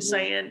 Let's quit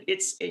saying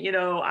it's,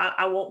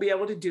 I won't be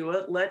able to do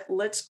it.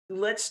 Let's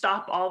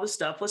stop all the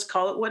stuff. Let's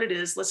call it what it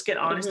is. Let's get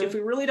honest. If we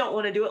really don't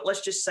want to do it,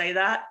 let's just say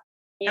that.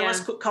 And let's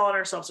quit calling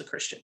ourselves a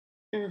Christian.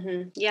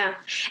 Mm-hmm. Yeah.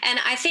 And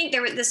I think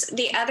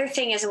the other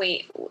thing is,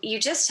 you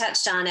just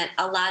touched on it.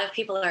 A lot of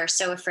people are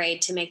so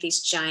afraid to make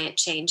these giant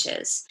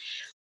changes.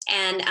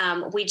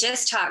 And we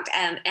just talked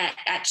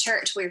at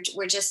church.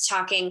 We're just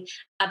talking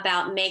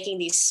about making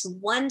these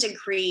 1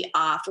 degree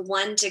off,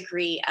 1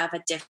 degree of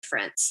a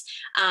difference.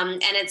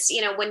 And it's,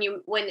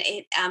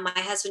 my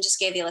husband just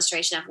gave the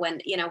illustration of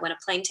when a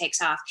plane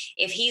takes off,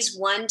 if he's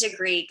 1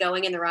 degree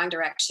going in the wrong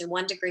direction,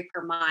 1 degree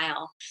per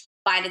mile,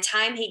 by the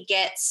time he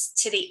gets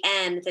to the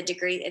end, the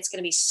degree, it's going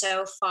to be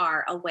so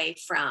far away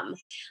from.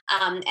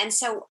 And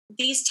so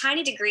these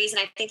tiny degrees,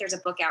 and I think there's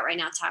a book out right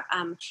now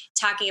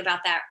talking about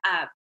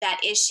that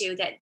issue,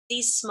 that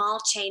these small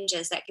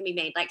changes that can be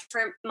made. Like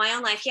for my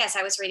own life, yes,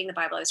 I was reading the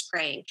Bible, I was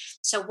praying.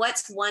 So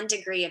what's 1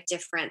 degree of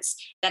difference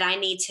that I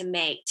need to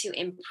make to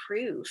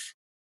improve,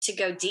 to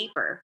go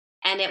deeper?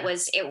 And it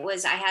was,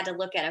 I had to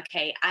look at,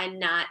 okay, I'm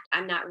not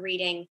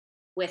reading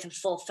with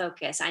full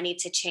focus. I need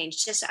to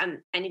change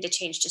I need to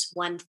change just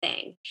 1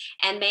 thing,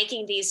 and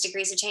making these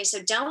degrees of change.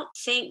 So don't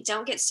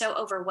get so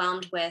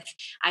overwhelmed with,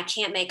 I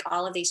can't make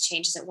all of these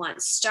changes at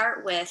once.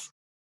 Start with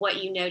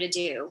what you know to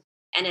do.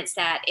 And it's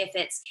that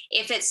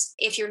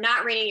if you're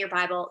not reading your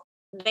Bible,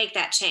 make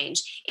that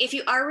change. If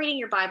you are reading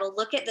your Bible,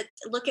 look at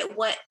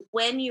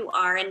when you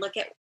are, and look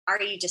at,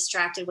 are you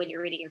distracted when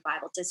you're reading your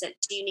Bible? Do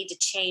you need to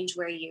change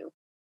where you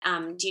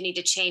do you need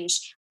to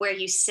change where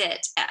you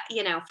sit?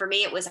 For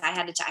me, it was, I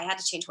had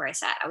to change where I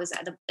sat.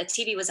 The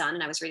TV was on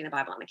and I was reading the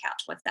Bible on the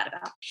couch. What's that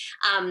about?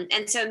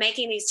 And so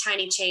making these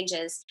tiny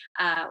changes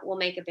will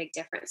make a big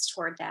difference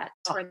toward that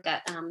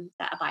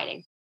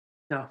abiding.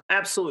 No,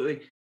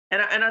 absolutely.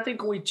 And I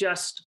think we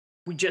just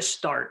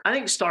start. I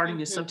think starting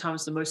is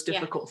sometimes the most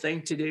difficult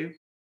thing to do.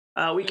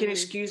 We can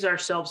excuse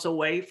ourselves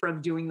away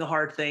from doing the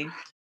hard thing.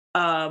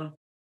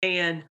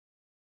 And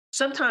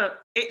sometimes,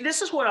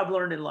 this is what I've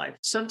learned in life.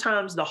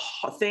 Sometimes the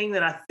thing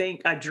that I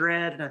think I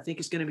dread and I think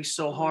is going to be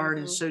so hard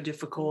and so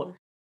difficult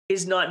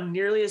is not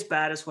nearly as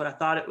bad as what I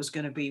thought it was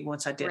going to be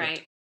once I did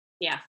it.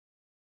 Yeah.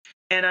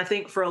 And I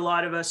think for a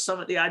lot of us,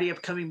 the idea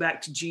of coming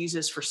back to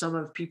Jesus for some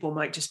of people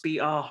might just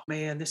be, oh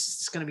man, this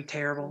is going to be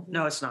terrible.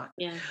 No, it's not.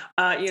 Yeah.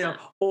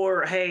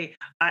 Or, hey,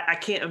 I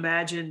can't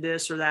imagine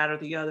this or that or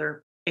the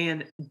other.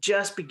 And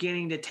just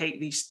beginning to take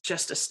these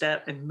just a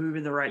step and move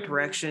in the right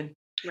direction.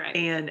 Right.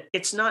 And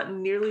it's not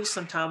nearly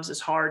sometimes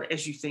as hard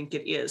as you think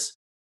it is.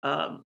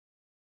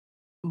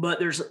 But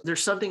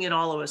there's something in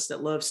all of us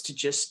that loves to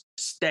just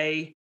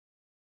stay,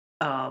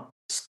 to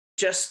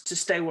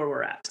stay where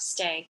we're at.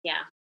 Stay. Yeah.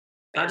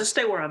 I'll just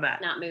stay where I'm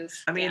at. Not move.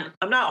 I mean,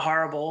 I'm not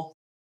horrible,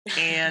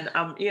 and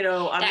I'm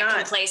not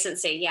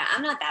complacency. Yeah,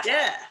 I'm not that bad.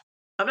 Yeah,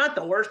 I'm not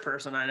the worst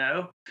person I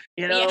know.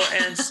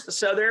 And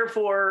so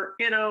therefore,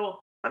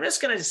 I'm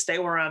just going to stay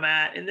where I'm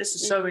at, and this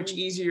is so much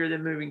easier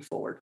than moving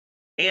forward.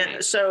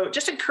 And so,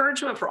 just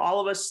encouragement for all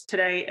of us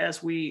today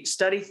as we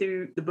study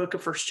through the book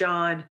of 1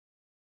 John,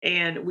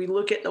 and we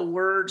look at the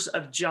words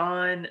of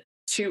John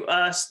to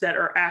us that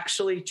are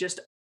actually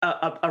just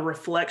a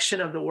reflection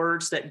of the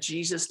words that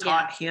Jesus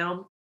taught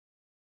him.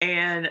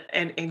 And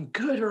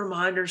good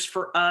reminders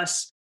for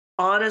us,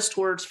 honest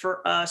words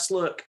for us.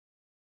 Look,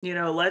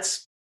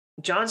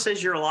 John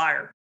says you're a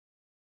liar.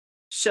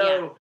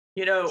 So,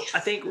 I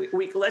think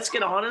we let's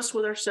get honest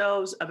with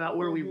ourselves about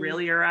where we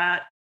really are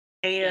at.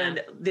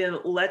 And then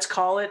let's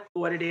call it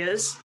what it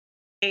is.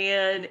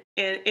 And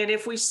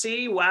if we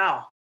see,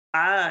 wow,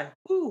 I'm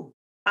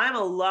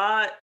a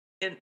lot,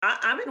 and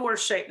I'm in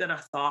worse shape than I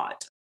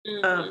thought.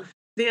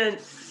 Then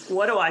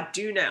what do I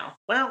do now?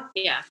 Well,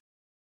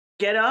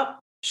 get up,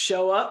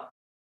 show up,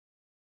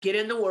 get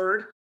in the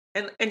Word,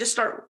 and just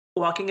start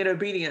walking in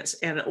obedience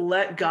and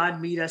let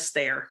God meet us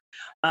there.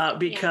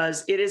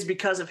 Because it is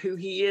because of who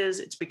He is.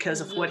 It's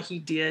because of what He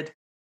did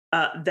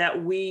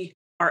that we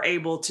are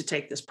able to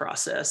take this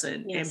process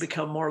and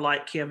become more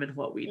like him in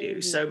what we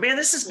do. So, man,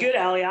 this is good,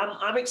 Allie.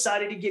 I'm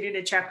excited to get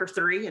into chapter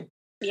 3 and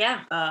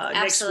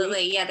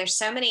absolutely. Yeah. There's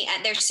so many,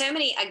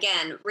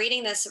 again,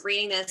 reading this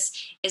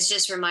is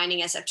just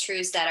reminding us of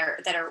truths that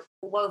are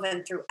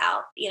woven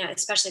throughout,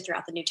 especially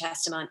throughout the New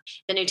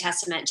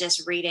Testament,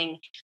 just reading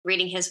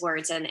his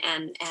words and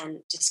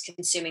just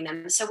consuming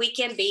them. So we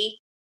can be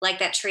like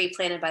that tree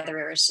planted by the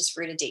rivers, just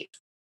rooted deep.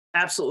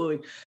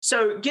 Absolutely.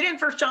 So get in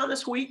 1 John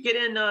this week. Get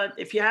in,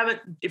 if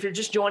you're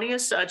just joining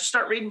us, just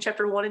start reading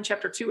chapter 1 and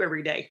chapter 2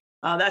 every day.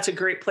 That's a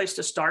great place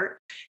to start.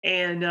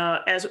 And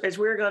as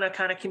we're going to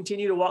kind of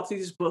continue to walk through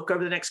this book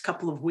over the next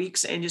couple of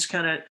weeks and just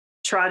kind of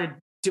try to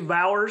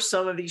devour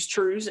some of these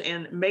truths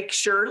and make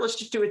sure, let's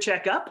just do a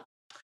checkup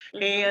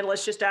and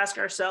let's just ask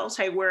ourselves,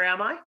 hey, where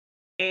am I?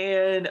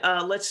 And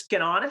let's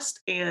get honest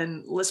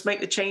and let's make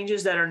the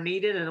changes that are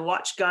needed and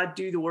watch God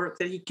do the work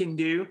that he can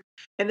do.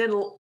 And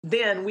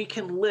then we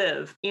can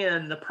live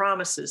in the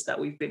promises that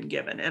we've been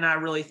given. And I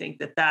really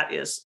think that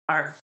is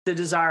the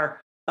desire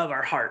of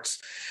our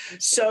hearts.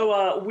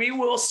 So we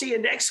will see you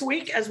next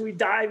week as we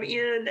dive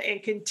in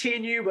and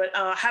continue. But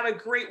have a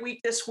great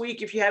week this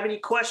week. If you have any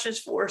questions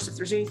for us, if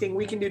there's anything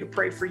we can do to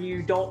pray for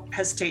you, don't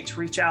hesitate to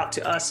reach out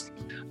to us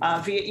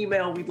via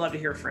email. We'd love to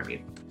hear from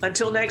you.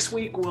 Until next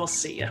week, we'll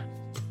see you.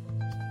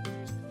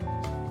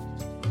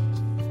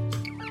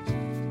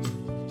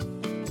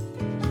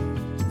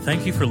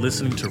 Thank you for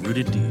listening to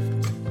Rooted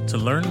Deep. To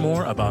learn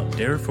more about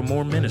Dare for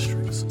More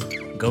Ministries,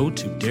 go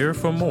to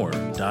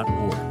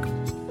dareformore.org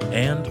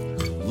and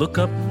look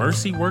up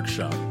Mercy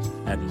Workshop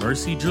at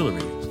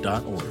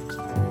mercyjewelry.org.